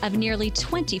coverage of nearly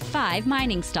 25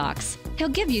 mining stocks. He'll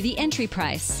give you the entry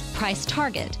price, price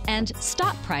target, and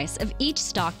stop price of each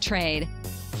stock trade.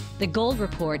 The Gold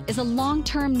Report is a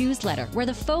long-term newsletter where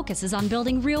the focus is on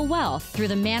building real wealth through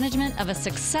the management of a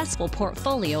successful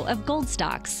portfolio of gold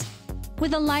stocks.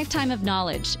 With a lifetime of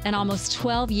knowledge and almost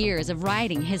 12 years of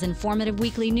writing his informative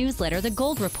weekly newsletter, The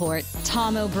Gold Report,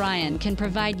 Tom O'Brien can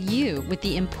provide you with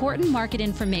the important market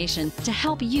information to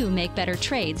help you make better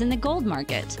trades in the gold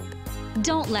market.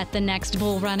 Don't let the next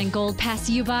bull run in gold pass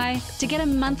you by. To get a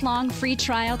month-long free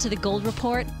trial to The Gold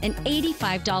Report, an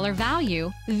 $85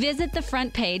 value, visit the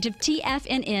front page of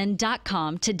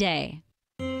TFNN.com today.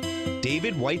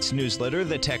 David White's newsletter,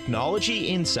 The Technology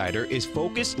Insider, is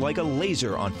focused like a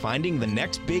laser on finding the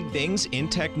next big things in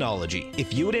technology.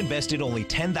 If you had invested only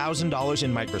 $10,000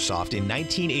 in Microsoft in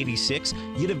 1986,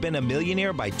 you'd have been a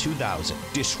millionaire by 2000.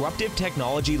 Disruptive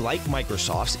technology like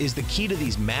Microsoft's is the key to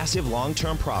these massive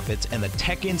long-term profits, and the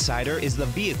Tech Insider is the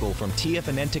vehicle from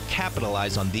TFNN to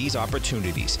capitalize on these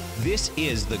opportunities. This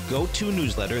is the go-to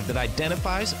newsletter that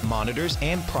identifies, monitors,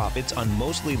 and profits on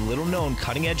mostly little-known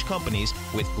cutting-edge companies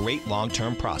with great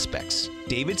long-term prospects.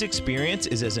 David's experience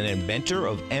is as an inventor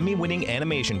of Emmy-winning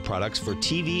animation products for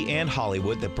TV and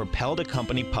Hollywood that propelled a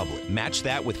company public. Match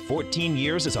that with 14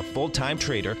 years as a full-time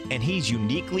trader, and he's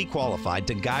uniquely qualified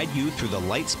to guide you through the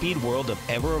light-speed world of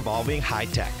ever-evolving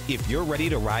high-tech. If you're ready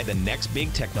to ride the next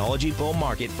big technology bull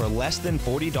market for less than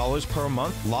 $40 per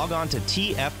month, log on to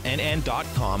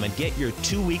TFNN.com and get your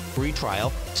 2-week free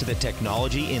trial to the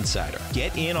Technology Insider.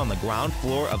 Get in on the ground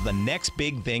floor of the next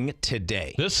big thing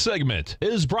today. This segment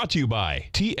is brought to you by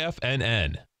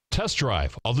TFNN. Test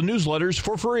drive all the newsletters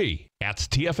for free at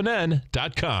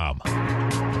TFNN.com.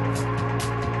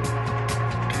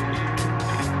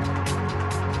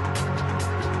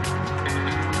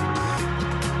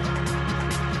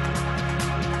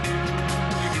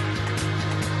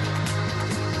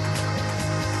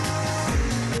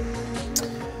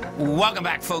 Welcome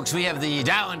back, folks. We have the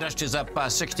Dow Industrials up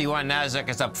 61, Nasdaq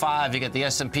is up 5. You get the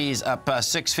S&Ps up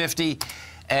 650.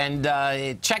 And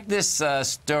check this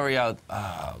story out.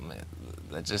 Oh, man,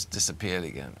 that just disappeared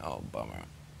again. Oh, bummer.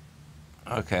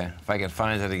 Okay, if I can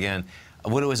find it again.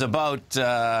 What it was about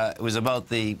the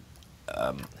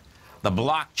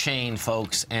blockchain,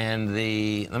 folks, and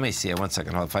the. Let me see. 1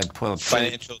 second. If I pull up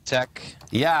financial tech.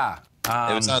 Yeah.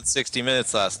 It was on 60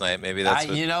 Minutes last night. Maybe that's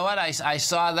what... You know what? I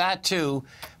saw that too.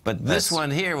 But this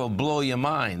one here will blow your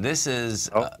mind. This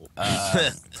is,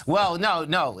 well,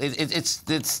 no, it's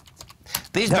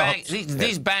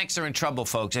these banks are in trouble,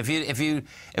 folks. If you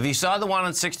saw the one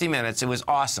on 60 Minutes, it was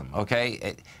awesome.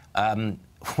 Okay,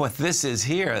 what this is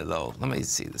here, though, let me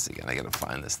see this again. I got to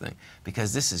find this thing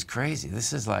because this is crazy.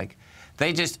 This is like the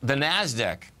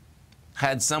Nasdaq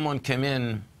had someone come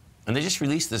in, and they just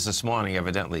released this morning.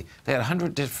 Evidently, they had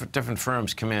 100 different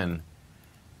firms come in,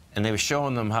 and they were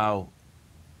showing them how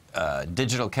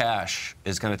digital cash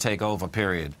is going to take over,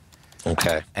 period.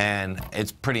 Okay. And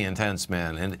it's pretty intense,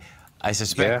 man. And I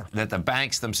suspect that the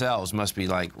banks themselves must be,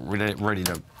 like, ready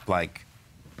to, like...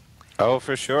 Oh,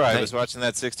 for sure. I was watching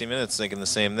that 60 Minutes thinking the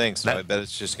same thing, so I bet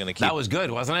it's just going to keep... That was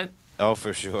good, wasn't it? Oh,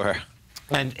 for sure.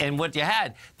 And what you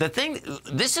had...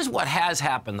 This is what has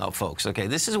happened, though, folks, okay?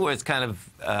 This is where it's kind of...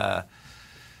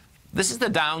 this is the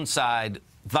downside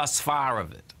thus far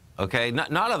of it, okay?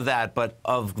 Not of that, but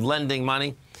of lending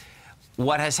money.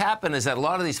 What has happened is that a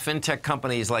lot of these fintech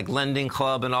companies like Lending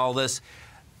Club and all this,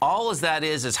 all as that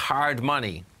is hard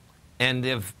money. And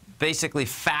they've basically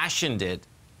fashioned it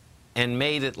and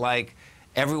made it like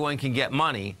everyone can get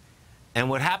money. And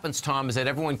what happens, Tom, is that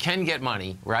everyone can get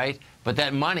money, right? But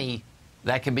that money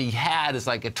that can be had is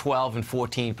like at 12 and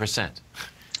 14%.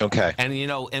 Okay. And, you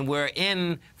know, and we're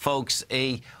in, folks,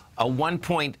 a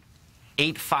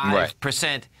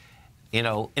 1.85%, you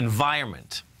know,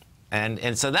 environment.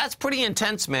 And so that's pretty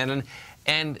intense, man.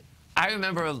 And I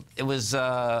remember it was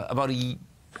about a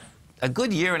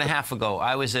good year and a half ago,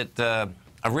 I was at a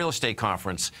real estate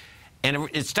conference. And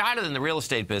it started in the real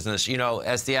estate business, you know,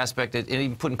 as the aspect of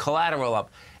even putting collateral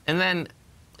up. And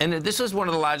this was one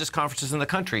of the largest conferences in the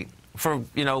country for,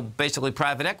 you know, basically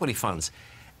private equity funds.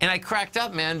 And I cracked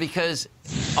up, man, because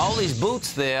all these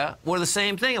booths there were the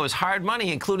same thing. It was hard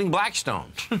money, including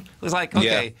Blackstone. It was like,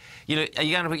 okay, you know,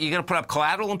 you're gonna put up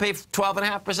collateral and pay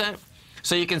 12.5%.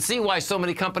 So you can see why so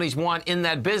many companies want in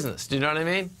that business. Do you know what I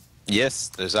mean? Yes,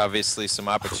 there's obviously some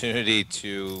opportunity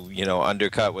to, you know,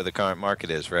 undercut where the current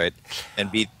market is, right,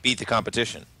 and beat the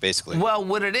competition, basically. Well,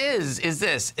 what it is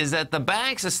that the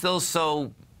banks are still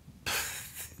so.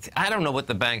 I don't know what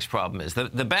the bank's problem is.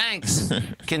 The banks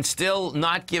can still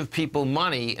not give people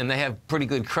money, and they have pretty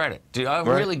good credit.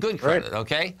 Really good credit,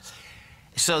 okay?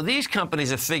 So these companies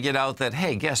have figured out that,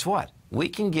 hey, guess what? We'll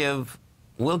give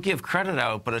credit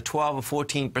out, but at 12 or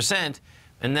 14%,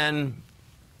 and then,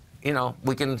 you know,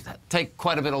 we can take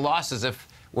quite a bit of losses if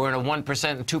we're in a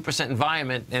 1% and 2%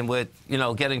 environment, and we're, you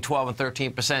know, getting 12 and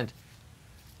 13%,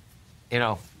 you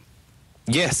know.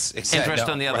 Yes, exactly. Interest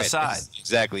on the other side.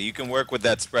 Exactly. You can work with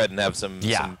that spread and have some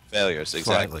failures.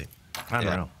 Exactly. I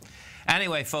don't know.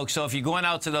 Anyway, folks, so if you're going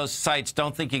out to those sites,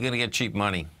 don't think you're going to get cheap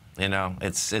money. You know,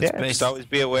 it's just always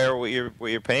be aware of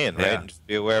what you're paying, right? And just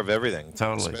be aware of everything.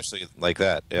 Totally. Especially like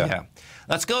that. Yeah.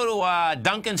 Let's go to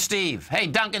Duncan Steve. Hey,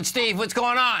 Duncan Steve, what's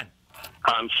going on?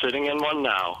 I'm sitting in one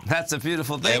now. That's a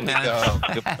beautiful thing, man.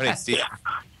 Good morning, Steve.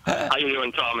 How you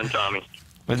doing, Tom and Tommy?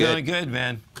 We're doing good,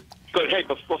 man. Good. Hey,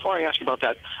 before I ask you about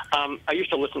that, I used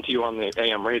to listen to you on the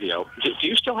AM radio. Do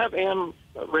you still have AM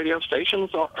radio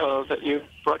stations that you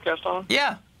broadcast on?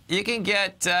 Yeah. You can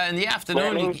get, in the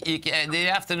afternoon, you can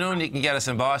get us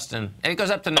in Boston. And it goes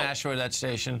up to Nashua, that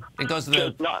station. It goes to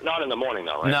the... Not in the morning,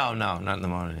 though, right? No, not in the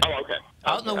morning. Oh, okay.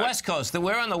 Out in the West Coast.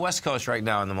 We're on the West Coast right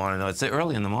now in the morning, though. It's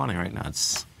early in the morning right now.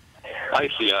 I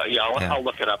see. I'll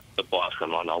look it up, the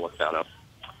Boston one. I'll look that up.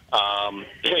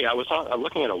 Hey, I was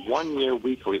looking at a one-year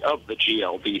weekly of the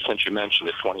GLB since you mentioned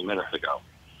it 20 minutes ago.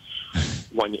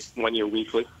 One-year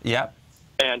weekly. Yep.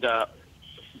 And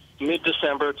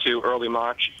mid-December to early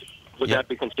March, would that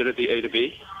be considered the A to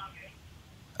B?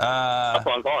 Up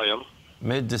on volume.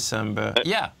 Mid-December.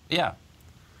 Yeah.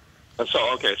 So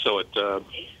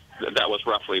that was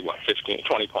roughly,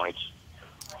 20 points.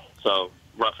 So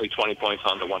roughly 20 points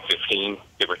on the 115,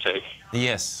 give or take.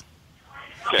 Yes.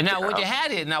 And now what you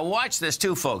had here, now watch this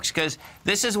too, folks, because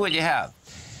this is what you have.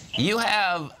 You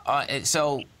have,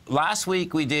 so last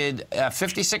week we did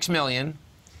 56 million,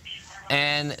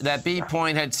 and that B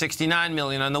point had 69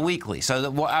 million on the weekly.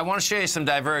 So I want to show you some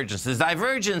divergence. There's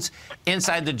divergence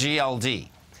inside the GLD.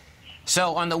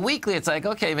 So on the weekly, it's like,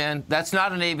 okay, man, that's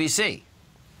not an ABC,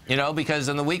 you know, because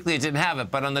on the weekly it didn't have it,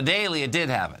 but on the daily it did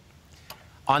have it.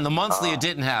 On the monthly it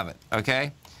didn't have it,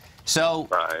 okay? So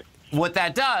what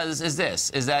that does is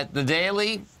that the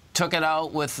daily took it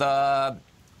out with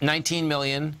 19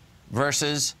 million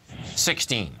versus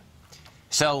 16.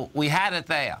 So we had it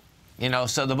there, you know.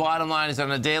 So the bottom line is on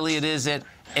the daily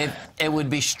it would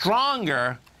be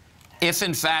stronger if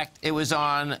in fact it was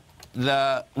on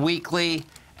the weekly,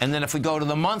 and then if we go to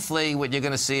the monthly, what you're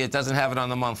going to see, it doesn't have it on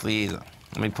the monthly either.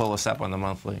 Let me pull this up on the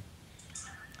monthly.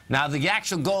 Now, the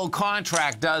actual gold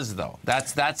contract does, though.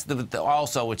 That's the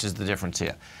also, which is the difference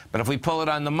here. But if we pull it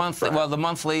on the monthly, well, the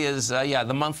monthly is,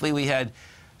 the monthly we had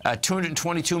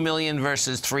 222 million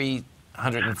versus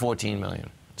 314 million.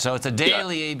 So it's a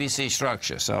daily ABC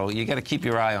structure. So you got to keep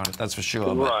your eye on it, that's for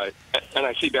sure. Right. And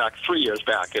I see back 3 years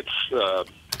back, it's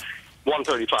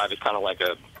 135 is kind of like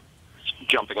a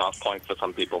jumping off point for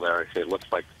some people there. It looks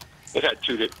like it had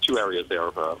two areas there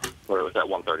where it was at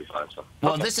 135. So.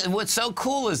 Well, what's so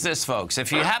cool is this, folks.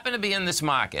 If you happen to be in this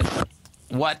market,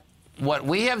 what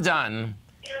we have done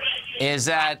is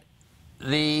that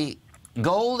the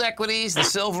gold equities, the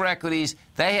silver equities,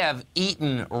 they have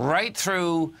eaten right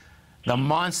through the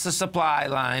monster supply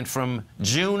line from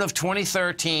June of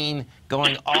 2013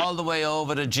 going all the way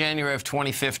over to January of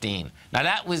 2015.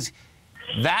 Now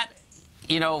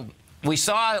we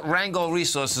saw Ranggold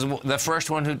Resources, the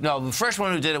first one who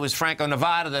did it was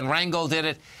Franco-Nevada, then Ranggold did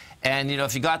it. And,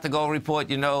 if you got the gold report,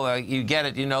 you get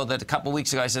it, that a couple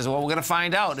weeks ago I says, well, we're going to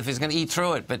find out if he's going to eat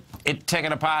through it. But it took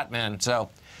it apart, man. So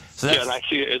that's, and I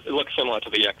see it looks similar to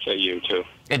the XAU, too.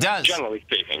 It does. Generally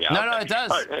speaking, yeah. No, it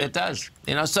does. Right, it does.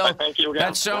 So thank you again.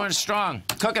 That's showing strong.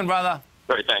 Cooking, brother.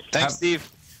 Great, thanks. Thanks, Steve.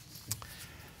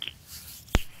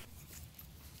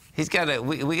 He's got to,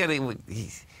 we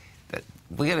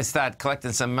got to start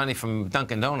collecting some money from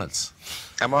Dunkin' Donuts.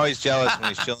 I'm always jealous when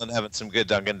he's chilling having some good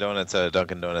Dunkin' Donuts at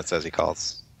Dunkin' Donuts, as he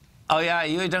calls. Oh, yeah? Are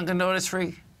you a Dunkin' Donuts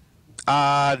freak?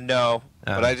 No.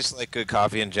 But I just like good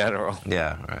coffee in general.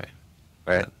 Yeah, right.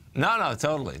 Right? No,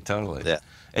 totally. Yeah.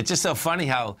 It's just so funny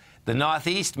how the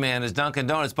Northeast, man, is Dunkin'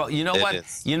 Donuts. But you know what?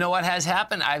 Is. You know what has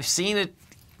happened? I've seen it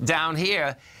down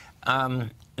here.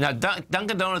 Now,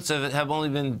 Dunkin' Donuts have only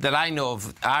been, that I know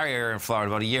of, our area in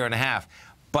Florida, about a year and a half.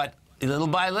 But little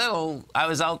by little, I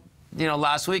was out,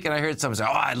 last week, and I heard someone say,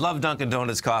 "Oh, I love Dunkin'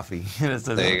 Donuts coffee."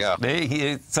 There you go.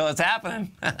 So it's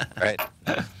happening. Right.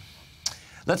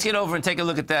 Let's get over and take a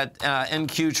look at that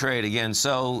NQ trade again.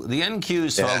 So the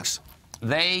NQs, folks,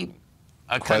 they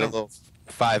are quite a little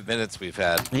 5 minutes we've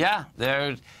had. Yeah,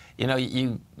 they're,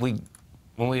 when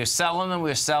we were selling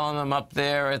them up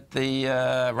there at the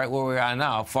right where we are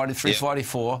now, 43,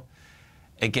 44.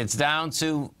 It gets down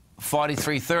to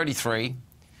 43.33.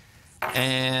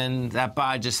 And that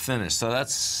buy just finished. So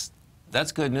that's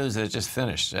good news that it just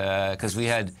finished, because we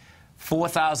had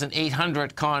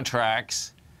 4,800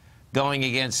 contracts going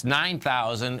against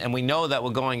 9,000, and we know that we're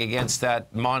going against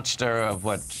that monster of,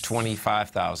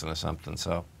 25,000 or something.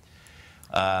 So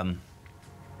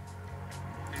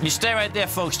you stay right there,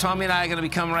 folks. Tommy and I are going to be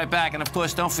coming right back. And, of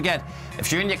course, don't forget,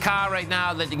 if you're in your car right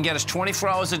now, that you can get us 24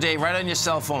 hours a day right on your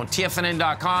cell phone.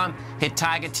 TFNN.com, hit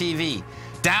Target TV.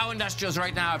 Dow Industrials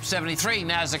right now up 73,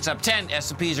 Nasdaq's up 10,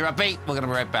 S&Ps are up 8. We're going to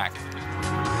be right back.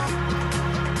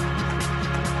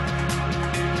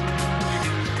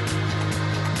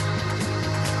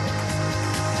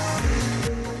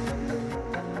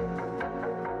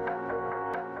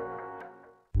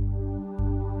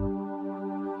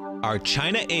 Are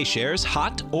China A-shares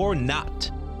hot or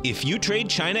not? If you trade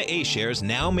China A-shares,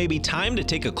 now may be time to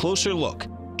take a closer look.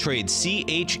 Trade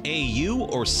CHAU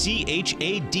or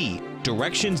CHAD,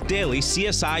 Directions Daily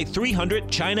CSI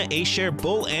 300 China A-share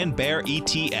Bull and Bear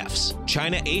ETFs.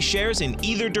 China A-shares in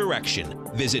either direction.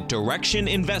 Visit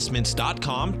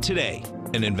directioninvestments.com today.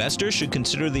 An investor should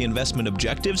consider the investment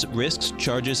objectives, risks,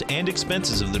 charges, and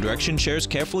expenses of the Direction shares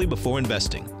carefully before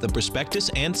investing. The prospectus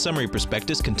and summary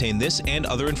prospectus contain this and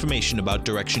other information about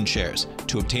Direction shares.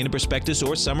 To obtain a prospectus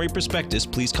or summary prospectus,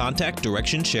 please contact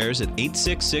Direction shares at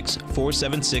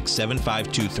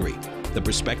 866-476-7523. The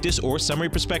prospectus or summary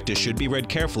prospectus should be read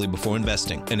carefully before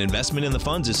investing. An investment in the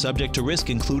funds is subject to risk,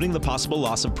 including the possible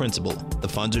loss of principal. The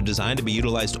funds are designed to be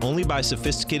utilized only by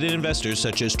sophisticated investors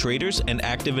such as traders and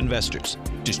active investors.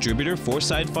 Distributor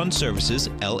Foreside Fund Services,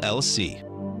 LLC.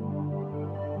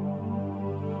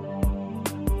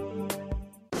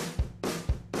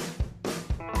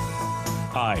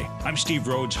 Hi, I'm Steve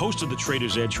Rhodes, host of the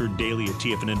Trader's Edge, heard daily at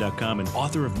TFNN.com and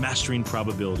author of Mastering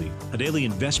Probability, a daily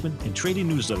investment and trading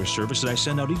newsletter service that I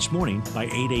send out each morning by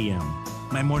 8 a.m.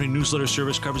 My morning newsletter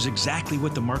service covers exactly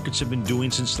what the markets have been doing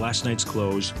since last night's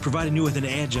close, providing you with an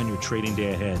edge on your trading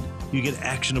day ahead. You get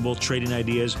actionable trading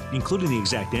ideas, including the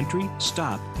exact entry,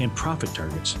 stop, and profit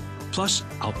targets. Plus,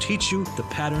 I'll teach you the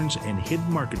patterns and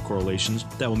hidden market correlations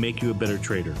that will make you a better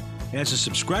trader. As a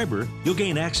subscriber, you'll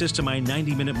gain access to my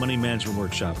 90-minute money management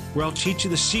workshop, where I'll teach you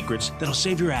the secrets that'll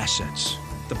save your assets.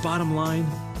 The bottom line,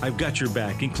 I've got your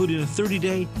back, including a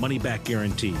 30-day money-back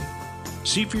guarantee.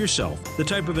 See for yourself the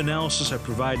type of analysis I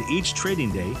provide each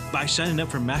trading day by signing up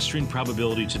for Mastering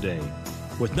Probability today.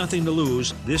 With nothing to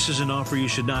lose, this is an offer you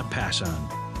should not pass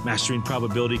on. Mastering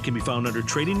Probability can be found under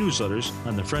Trading Newsletters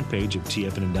on the front page of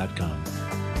TFNN.com.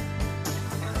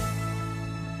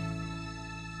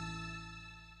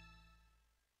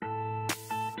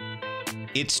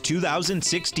 It's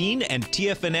 2016 and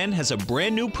TFNN has a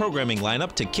brand new programming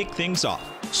lineup to kick things off.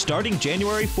 Starting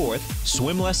January 4th,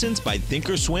 swim lessons by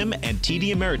Thinkorswim and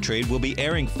TD Ameritrade will be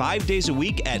airing 5 days a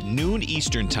week at noon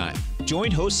Eastern Time.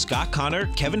 Join hosts Scott Connor,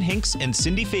 Kevin Hinks, and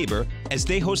Cindy Faber as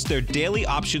they host their daily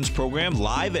options program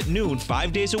live at noon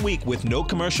 5 days a week with no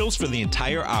commercials for the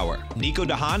entire hour. Nico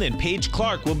DeHaan and Paige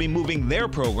Clark will be moving their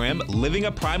program, Living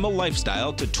a Primal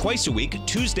Lifestyle, to twice a week,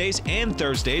 Tuesdays and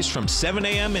Thursdays from 7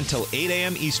 a.m. until 8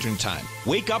 a.m. Eastern Time.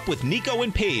 Wake up with Nico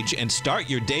and Paige and start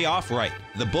your day off right.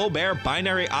 The Bull Bear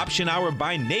Binary Option Hour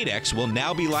by Nadex will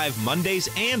now be live Mondays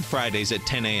and Fridays at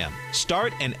 10 a.m.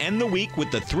 Start and end the week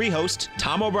with the three hosts,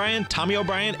 Tom O'Brien, Tommy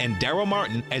O'Brien, and Darrell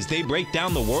Martin, as they break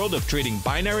down the world of trading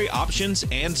binary options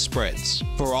and spreads.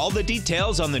 For all the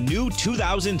details on the new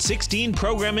 2016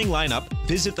 programming lineup,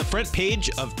 visit the front page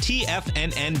of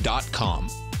TFNN.com.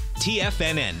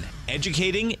 TFNN,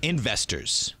 educating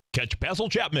investors. Catch Basil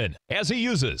Chapman as he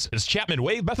uses his Chapman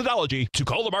Wave methodology to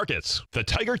call the markets. The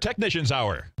Tiger Technicians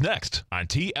Hour, next on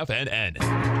TFNN.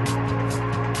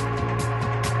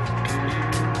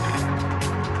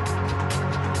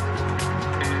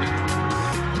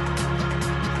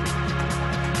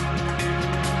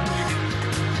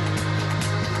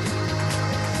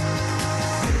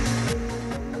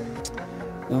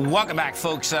 Welcome back,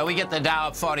 folks. We get the Dow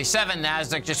up 47.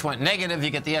 NASDAQ just went negative. You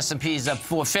get the S&Ps up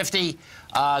 450.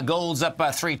 Gold's up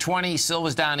 320.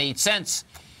 Silver's down 8 cents.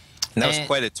 That was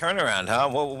quite a turnaround, huh?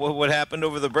 What happened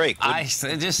over the break?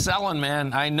 Just selling,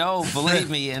 man. I know, believe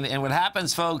me. And what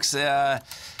happens, folks, you know,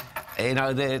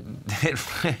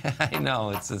 I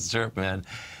know, it's true, man.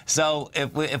 So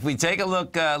if we take a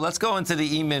look, let's go into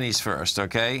the E-minis first,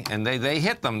 okay? And they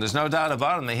hit them. There's no doubt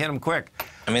about them. They hit them quick.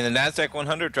 I mean, the NASDAQ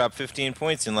 100 dropped 15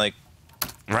 points in like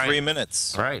 3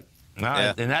 minutes. Right.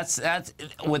 Yeah. And that's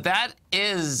what that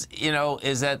is, you know,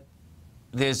 is that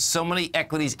there's so many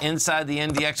equities inside the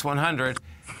NDX 100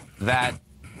 that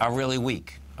are really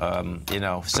weak, you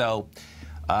know. So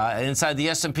inside the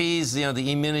S&Ps, you know,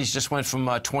 the E-minis just went from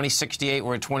 2068,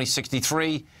 we're at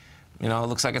 2063. You know, it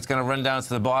looks like it's going to run down to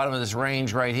the bottom of this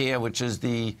range right here, which is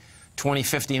the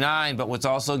 2059. But what's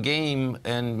also game,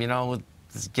 and, you know,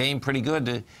 this game pretty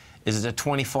good, is the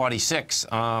 2046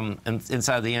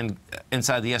 inside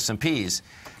the S&Ps.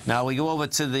 Now we go over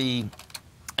to the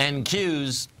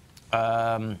NQs.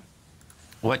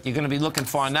 What you're going to be looking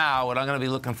for now, what I'm going to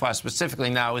be looking for specifically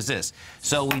now is this.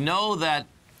 So we know that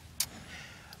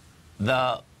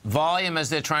the volume as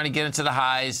they're trying to get into the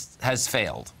highs has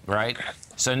failed, right?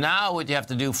 So now what you have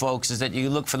to do, folks, is that you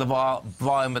look for the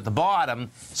volume at the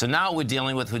bottom. So now we're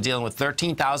dealing with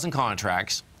 13,000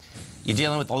 contracts. You're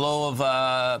dealing with a low of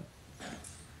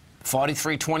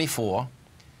 43.24.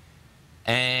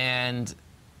 And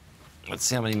let's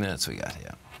see how many minutes we got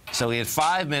here. So we had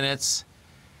 5 minutes,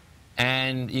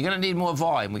 and you're going to need more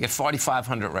volume. We get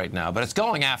 4,500 right now, but it's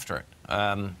going after it.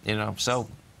 You know, so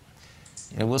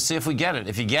you know, we'll see if we get it.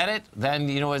 If you get it, then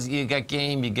you know, as you get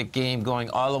game going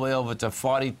all the way over to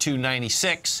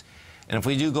 42.96. And if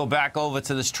we do go back over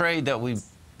to this trade that we're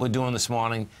doing this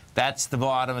morning, that's the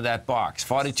bottom of that box.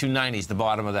 42.90 is the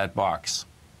bottom of that box.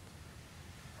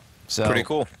 So pretty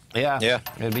cool. Yeah.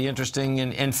 It'd be interesting.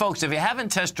 And folks, if you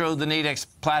haven't test drove the Nadex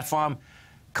platform,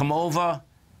 come over,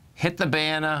 hit the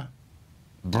banner,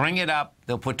 bring it up.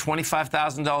 They'll put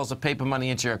 $25,000 of paper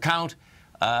money into your account.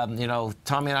 You know,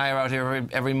 Tommy and I are out here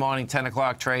every morning, 10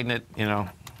 o'clock, trading it, you know,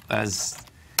 as,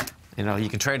 you know, you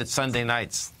can trade it Sunday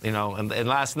nights, you know. And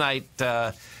last night,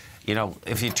 you know,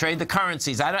 if you trade the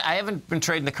currencies, I haven't been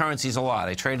trading the currencies a lot.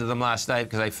 I traded them last night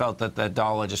because I felt that the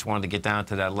dollar just wanted to get down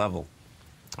to that level.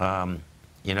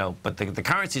 You know, but the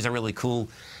currencies are really cool.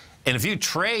 And if you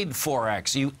trade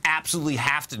Forex, you absolutely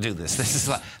have to do this. This is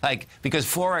like because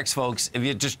Forex, folks, if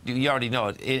you already know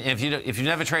it. If you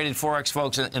never traded Forex,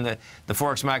 folks, in the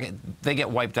Forex market, they get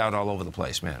wiped out all over the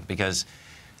place, man. Because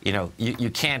you know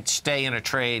you can't stay in a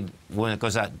trade when it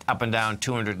goes up and down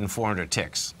 200 and 400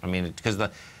 ticks. I mean, because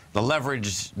the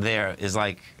leverage there is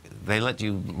like they let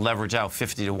you leverage out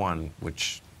 50 to 1,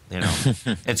 which. You know,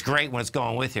 it's great when it's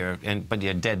going with you, but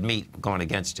you're dead meat going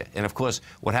against you. And of course,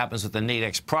 what happens with the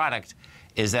Nadex product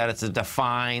is that it's a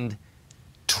defined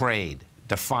trade,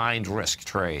 defined risk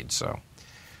trade. So,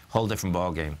 whole different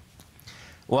ball game.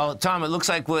 Well, Tom, it looks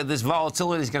like this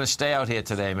volatility is going to stay out here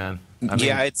today, man. I mean,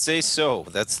 yeah, I'd say so.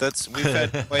 We've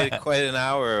had quite an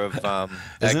hour of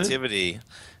activity.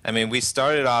 I mean, we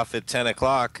started off at 10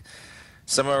 o'clock.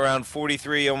 somewhere around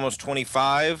 43, almost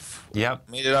 25. Yep.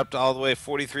 Made it up to all the way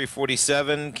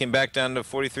 43.47, came back down to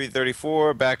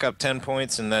 43.34, back up 10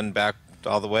 points, and then back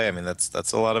all the way. I mean,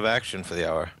 that's a lot of action for the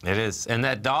hour. It is. And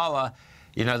that dollar,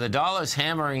 the dollar's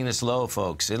hammering this low,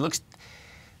 folks. It looks,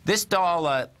 this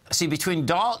dollar, see, between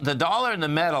the dollar and the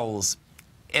metals,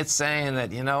 it's saying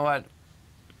that, you know what,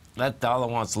 that dollar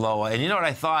wants lower. And you know what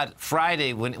I thought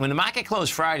Friday, when the market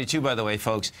closed Friday, too, by the way,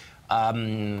 folks,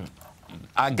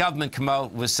 our government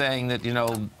was saying that,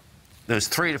 there's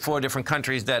 3 to 4 different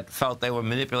countries that felt they were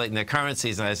manipulating their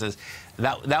currencies. And I says,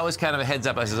 that was kind of a heads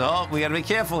up. I says, oh, we got to be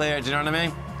careful here. Do you know what I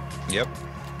mean? Yep.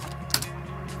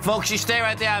 Folks, you stay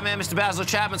right there, man. Mr. Basil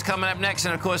Chapman's coming up next.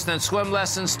 And, of course, then swim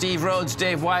lessons, Steve Rhodes,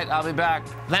 Dave White. I'll be back.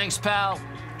 Thanks, pal.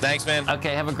 Thanks, man.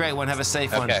 Okay, have a great one. Have a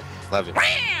safe one. Okay, love you.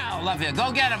 Love you.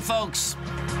 Go get him, folks.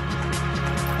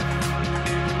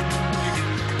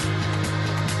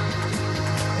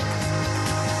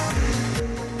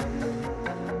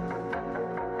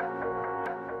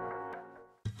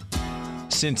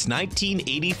 Since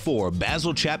 1984,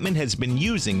 Basil Chapman has been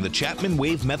using the Chapman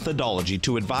Wave methodology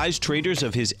to advise traders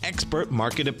of his expert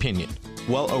market opinion.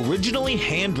 While originally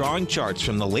hand-drawing charts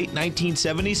from the late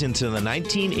 1970s into the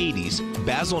 1980s,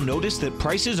 Basil noticed that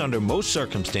prices under most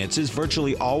circumstances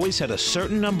virtually always had a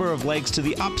certain number of legs to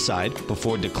the upside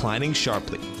before declining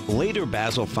sharply. Later,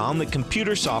 Basil found that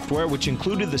computer software, which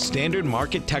included the standard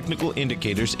market technical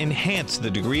indicators, enhanced the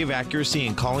degree of accuracy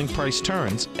in calling price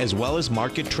turns, as well as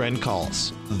market trend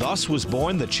calls. Thus was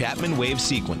born the Chapman Wave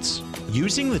sequence.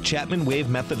 Using the Chapman Wave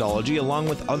methodology along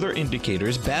with other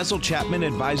indicators, Basil Chapman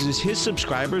advises his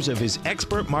subscribers of his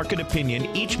expert market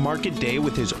opinion each market day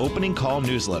with his opening call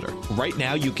newsletter. Right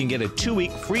now, you can get a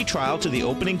 2-week free trial to the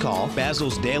opening call,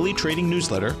 Basil's daily trading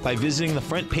newsletter, by visiting the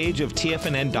front page of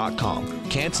TFNN.com.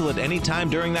 Cancel at any time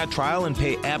during that trial and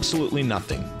pay absolutely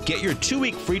nothing. Get your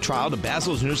 2-week free trial to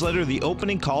Basil's newsletter, The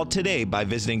Opening Call, today by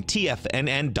visiting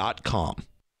TFNN.com.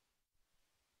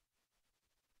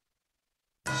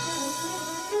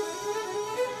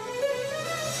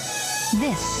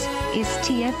 This is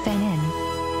TFNN.